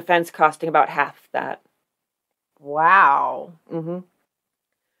 With the defense costing about half that. Wow. Mm-hmm.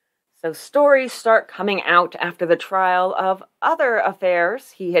 So stories start coming out after the trial of other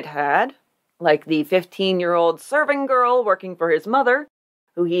affairs he had had, like the 15-year-old serving girl working for his mother,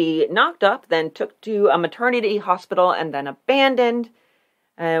 who he knocked up, then took to a maternity hospital and then abandoned.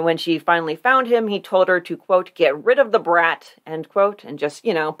 And when she finally found him, he told her to, quote, get rid of the brat, end quote, and just,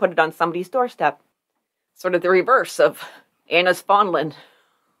 put it on somebody's doorstep. Sort of the reverse of Anna's fondling.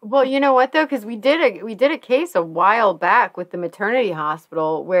 Well, you know what, though? Because we did a case a while back with the maternity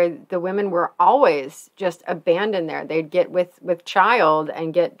hospital where the women were always just abandoned there. They'd get with child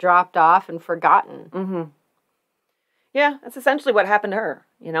and get dropped off and forgotten. Mm-hmm. Yeah, that's essentially what happened to her,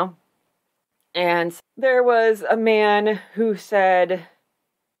 And there was a man who said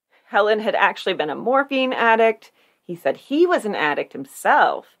Helen had actually been a morphine addict. He said he was an addict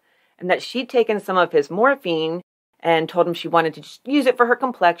himself and that she'd taken some of his morphine and told him she wanted to just use it for her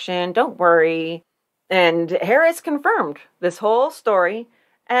complexion. Don't worry. And Harris confirmed this whole story.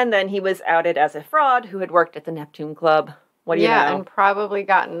 And then he was outed as a fraud who had worked at the Neptune Club. What do you know? Yeah, and probably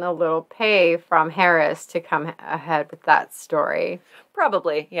gotten a little pay from Harris to come ahead with that story.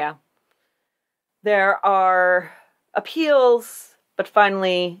 Probably, yeah. There are appeals, but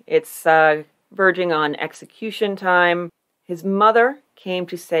finally it's verging on execution time. His mother came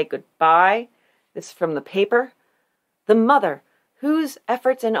to say goodbye. This is from the paper. The mother, whose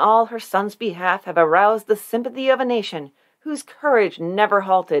efforts in all her son's behalf have aroused the sympathy of a nation, whose courage never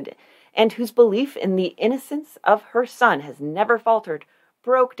halted, and whose belief in the innocence of her son has never faltered,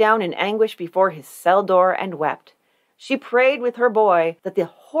 broke down in anguish before his cell door and wept. She prayed with her boy that the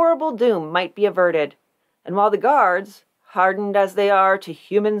horrible doom might be averted, and while the guards, hardened as they are to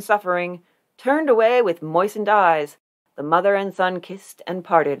human suffering, turned away with moistened eyes, the mother and son kissed and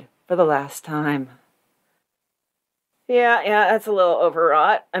parted for the last time. Yeah, that's a little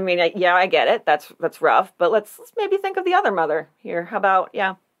overwrought. I mean, I get it. That's rough, but let's maybe think of the other mother here. How about,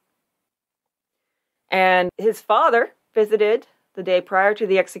 And his father visited the day prior to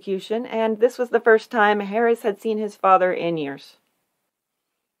the execution, and this was the first time Harris had seen his father in years.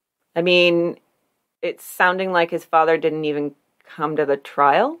 I mean, it's sounding like his father didn't even come to the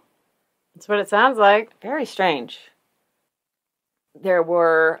trial. That's what it sounds like. Very strange. There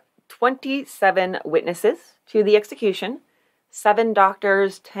were 27 witnesses to the execution, 7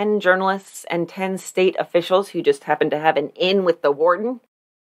 doctors, 10 journalists, and 10 state officials who just happened to have an in with the warden.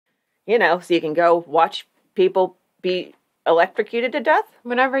 So you can go watch people be electrocuted to death.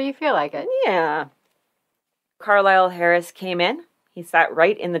 Whenever you feel like it. Yeah. Carlyle Harris came in. He sat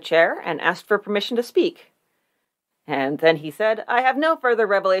right in the chair and asked for permission to speak. And then he said, I have no further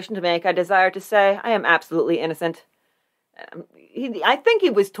revelation to make. I desire to say I am absolutely innocent. I think he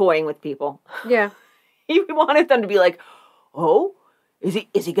was toying with people. Yeah. He wanted them to be like, oh, is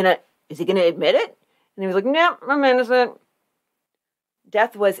he gonna admit it? And he was like, no, I'm innocent.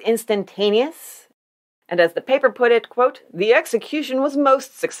 Death was instantaneous. And as the paper put it, quote, the execution was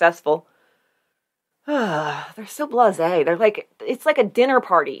most successful. They're so blasé. They're like, it's like a dinner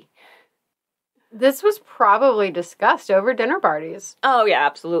party. This was probably discussed over dinner parties. Oh, yeah,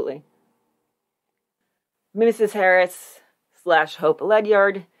 absolutely. Mrs. Harris / Hope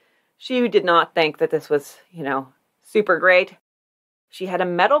Ledyard, she did not think that this was, super great. She had a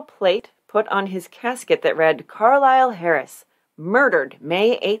metal plate put on his casket that read, Carlyle Harris, murdered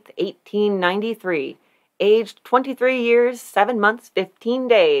May 8th, 1893, aged 23 years, 7 months, 15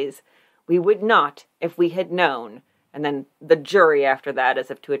 days. We would not if we had known. And then the jury after that,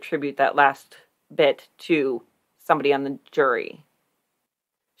 as if to attribute that last bit to somebody on the jury.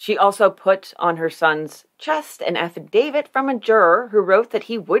 She also put on her son's chest an affidavit from a juror who wrote that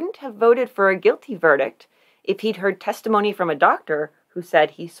he wouldn't have voted for a guilty verdict if he'd heard testimony from a doctor who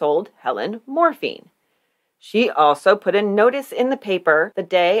said he sold Helen morphine. She also put a notice in the paper the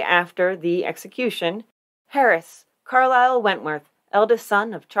day after the execution. Harris, Carlyle Wentworth, eldest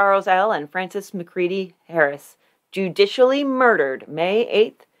son of Charles L. and Frances McCready Harris, judicially murdered May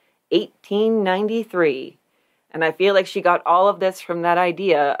 8th, 1893. And I feel like she got all of this from that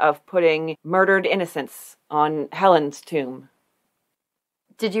idea of putting murdered innocents on Helen's tomb.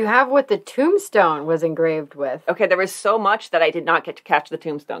 Did you have what the tombstone was engraved with? Okay, there was so much that I did not get to catch the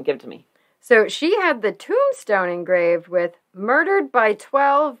tombstone. Give it to me. So she had the tombstone engraved with "Murdered by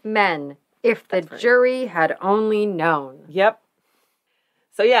 12 men, if the jury had only known." Yep.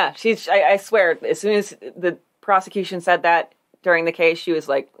 So yeah, I swear, as soon as the prosecution said that during the case, she was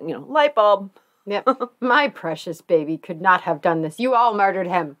like, light bulb. Yep. My precious baby could not have done this. You all murdered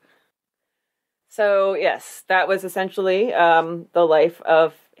him. So yes, that was essentially the life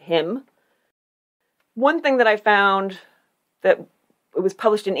of him. One thing that I found that it was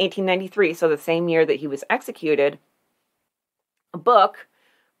published in 1893, so the same year that he was executed, a book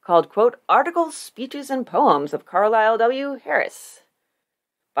called, quote, Articles, Speeches, and Poems of Carlyle W. Harris,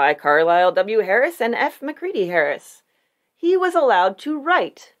 by Carlyle W. Harris and F. McCready Harris. He was allowed to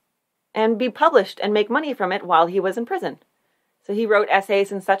write and be published and make money from it while he was in prison. So he wrote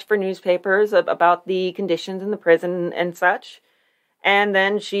essays and such for newspapers about the conditions in the prison and such. And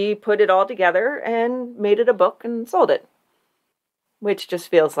then she put it all together and made it a book and sold it. Which just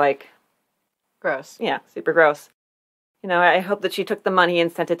feels like... gross. Yeah, super gross. I hope that she took the money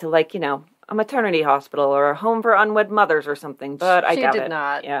and sent it to, a maternity hospital or a home for unwed mothers or something. But I doubt it. She did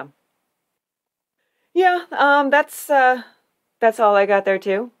not. Yeah. Yeah, that's all I got there,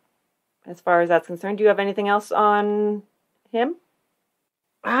 too. As far as that's concerned. Do you have anything else on him?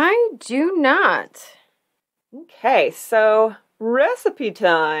 I do not. Okay, so recipe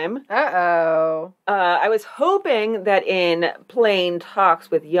time. Uh-oh. I was hoping that in Plain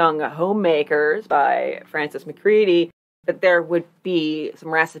Talks with Young Homemakers by Frances McCready that there would be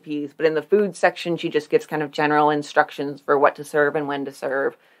some recipes, but in the food section she just gives kind of general instructions for what to serve and when to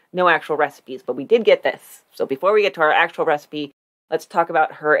serve. No actual recipes, but we did get this. So before we get to our actual recipe, let's talk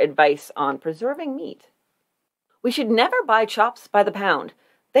about her advice on preserving meat. We should never buy chops by the pound.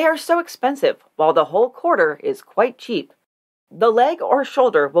 They are so expensive, while the whole quarter is quite cheap. The leg or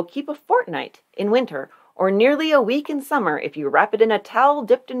shoulder will keep a fortnight in winter, or nearly a week in summer if you wrap it in a towel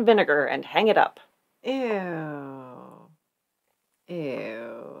dipped in vinegar and hang it up. Ew.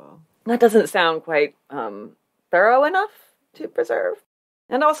 Ew. That doesn't sound quite thorough enough to preserve.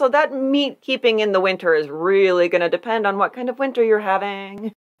 And also, that meat keeping in the winter is really going to depend on what kind of winter you're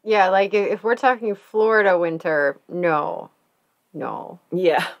having. Yeah, if we're talking Florida winter, no. No.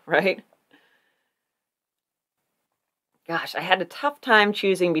 Yeah, right? Gosh, I had a tough time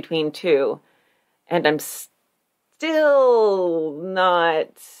choosing between two, and I'm still not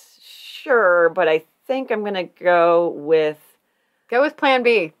sure, but I think I'm going to go with... Go with Plan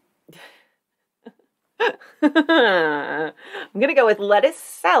B. I'm going to go with lettuce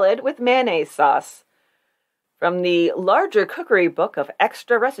salad with mayonnaise sauce. From the larger cookery book of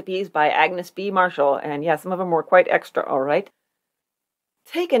extra recipes by Agnes B. Marshall. And yeah, some of them were quite extra, all right.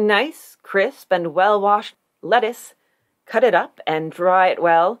 Take a nice, crisp, and well-washed lettuce, cut it up and dry it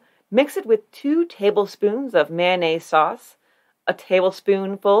well. Mix it with 2 tablespoons of mayonnaise sauce, a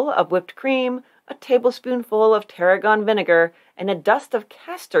tablespoonful of whipped cream, a tablespoonful of tarragon vinegar, and a dust of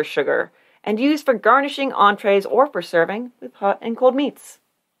castor sugar, and use for garnishing entrees or for serving with hot and cold meats.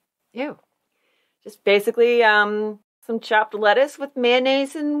 Ew. Just basically some chopped lettuce with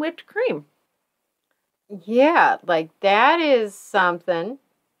mayonnaise and whipped cream. Yeah, that is something.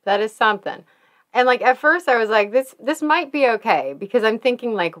 That is something. And at first I was like, this might be okay, because I'm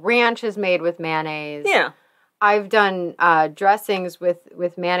thinking ranch is made with mayonnaise. Yeah. I've done dressings with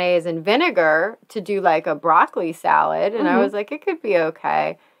mayonnaise and vinegar to do a broccoli salad, and I was like, it could be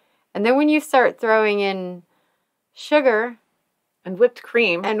okay. And then when you start throwing in sugar and whipped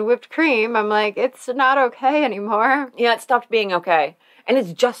cream, I'm like, it's not okay anymore. Yeah, it stopped being okay. And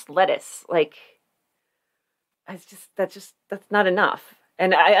it's just lettuce. That's not enough.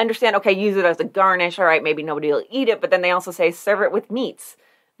 And I understand, okay, use it as a garnish. All right, maybe nobody will eat it, but then they also say serve it with meats.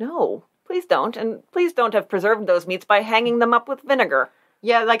 No, please don't. And please don't have preserved those meats by hanging them up with vinegar.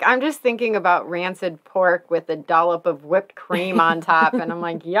 Yeah, I'm just thinking about rancid pork with a dollop of whipped cream on top, and I'm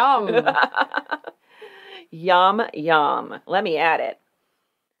like, yum. Yum, yum. Let me add it.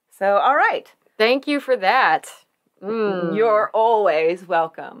 So, all right. Thank you for that. You're always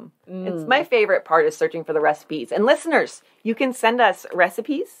welcome. It's my favorite part is searching for the recipes. And listeners, you can send us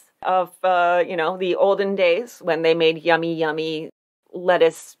recipes of, the olden days when they made yummy, yummy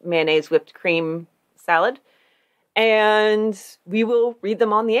lettuce, mayonnaise, whipped cream salad. And we will read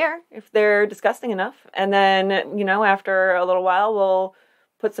them on the air if they're disgusting enough. And then, after a little while, we'll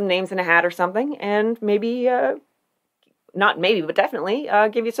put some names in a hat or something and maybe, not maybe, but definitely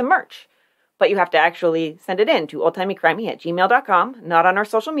give you some merch. But you have to actually send it in to oldtimeycrimey@gmail.com, not on our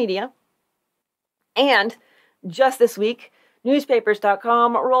social media. And just this week,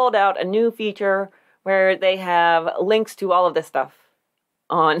 newspapers.com rolled out a new feature where they have links to all of this stuff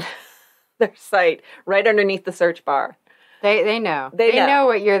on their site right underneath the search bar. They know. They know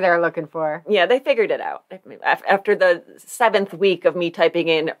what you're there looking for. Yeah, they figured it out. After the 7th week of me typing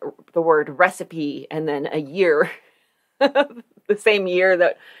in the word recipe and then a year, the same year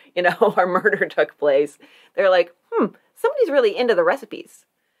that, our murder took place, they're like, somebody's really into the recipes.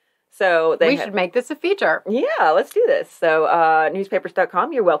 So we should make this a feature. Yeah, let's do this. So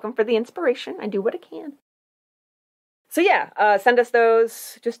newspapers.com, you're welcome for the inspiration. I do what I can. So yeah, send us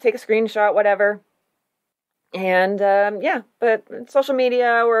those. Just take a screenshot, whatever. And, but social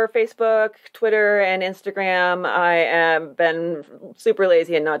media, we're Facebook, Twitter, and Instagram. I have been super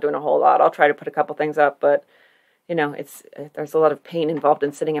lazy and not doing a whole lot. I'll try to put a couple things up, but, there's a lot of pain involved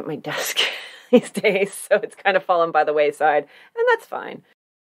in sitting at my desk these days, so it's kind of fallen by the wayside, and that's fine.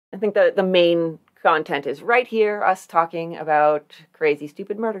 I think the main content is right here, us talking about crazy,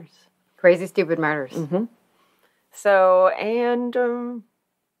 stupid murders. Crazy, stupid murders. Mm-hmm. So, and,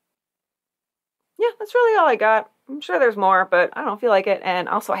 yeah, that's really all I got. I'm sure there's more, but I don't feel like it. And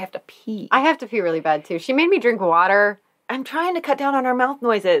also, I have to pee. I have to pee really bad, too. She made me drink water. I'm trying to cut down on our mouth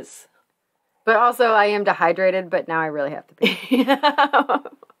noises. But also, I am dehydrated, but now I really have to pee.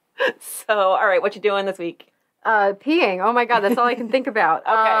 So, all right, what you doing this week? Peeing. Oh, my God, that's all I can think about.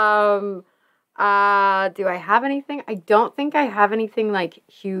 Okay. Do I have anything? I don't think I have anything,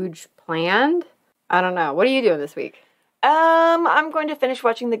 huge planned. I don't know. What are you doing this week? I'm going to finish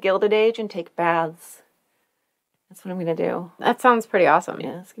watching The Gilded Age and take baths. That's what I'm going to do. That sounds pretty awesome.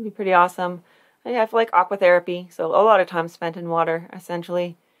 Yeah, it's going to be pretty awesome. I have, aqua therapy, so a lot of time spent in water,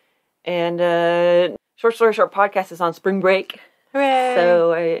 essentially. And, Short Story Short podcast is on spring break. Hooray!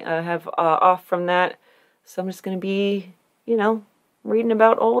 So I have off from that. So I'm just going to be, reading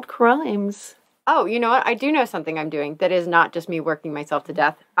about old crimes. Oh, you know what? I do know something I'm doing that is not just me working myself to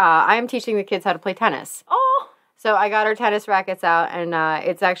death. I am teaching the kids how to play tennis. Oh! So I got our tennis rackets out, and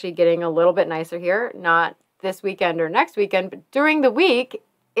it's actually getting a little bit nicer here. Not this weekend or next weekend, but during the week,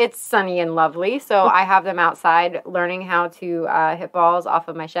 it's sunny and lovely. So I have them outside learning how to hit balls off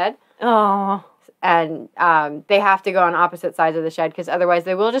of my shed. Oh. And they have to go on opposite sides of the shed because otherwise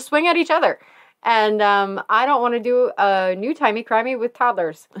they will just swing at each other. And I don't want to do a new Timey Crimey with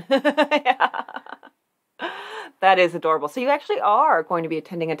toddlers. Yeah. That is adorable. So you actually are going to be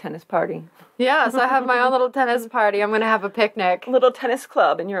attending a tennis party. Yeah, so I have my own little tennis party. I'm going to have a picnic. A little tennis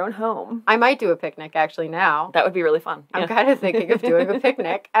club in your own home. I might do a picnic, actually, now. That would be really fun. I'm kind of thinking of doing a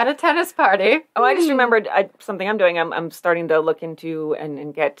picnic at a tennis party. Oh, I just remembered something I'm doing. I'm starting to look into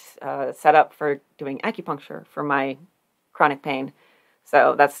and get set up for doing acupuncture for my chronic pain.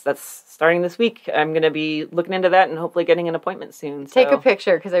 So that's starting this week. I'm going to be looking into that and hopefully getting an appointment soon. So. Take a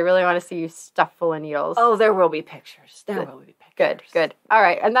picture because I really want to see you stuffed full of needles. Oh, there will be pictures. There will be pictures. Good. All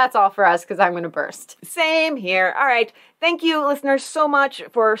right. And that's all for us because I'm going to burst. Same here. All right. Thank you, listeners, so much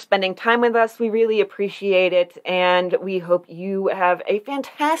for spending time with us. We really appreciate it. And we hope you have a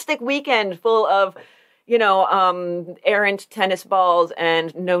fantastic weekend full of, errant tennis balls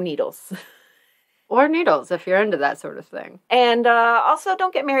and no needles. Or needles, if you're into that sort of thing. And also,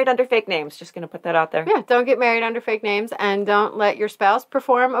 don't get married under fake names. Just going to put that out there. Yeah, don't get married under fake names, and don't let your spouse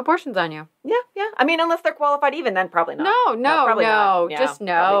perform abortions on you. Yeah. I mean, unless they're qualified even, then probably not. No, Yeah, just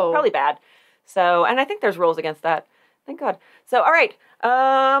no. Probably bad. So, and I think there's rules against that. Thank God. So, all right.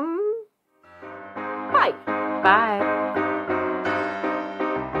 Bye. Bye.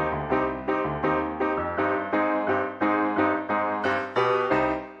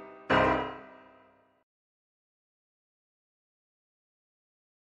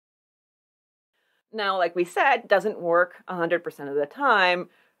 Now, like we said, doesn't work 100% of the time.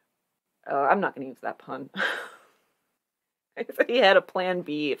 I'm not going to use that pun. I said he had a plan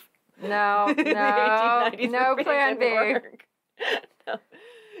B. No plan B. No.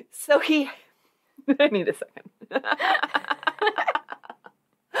 So he... I need a second.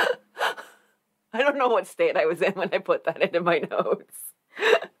 I don't know what state I was in when I put that into my notes.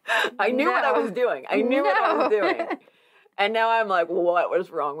 I knew what I was doing. And now I'm like, what was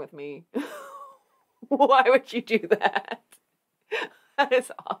wrong with me? Why would you do that? That is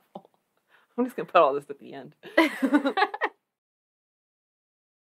awful. I'm just going to put all this at the end.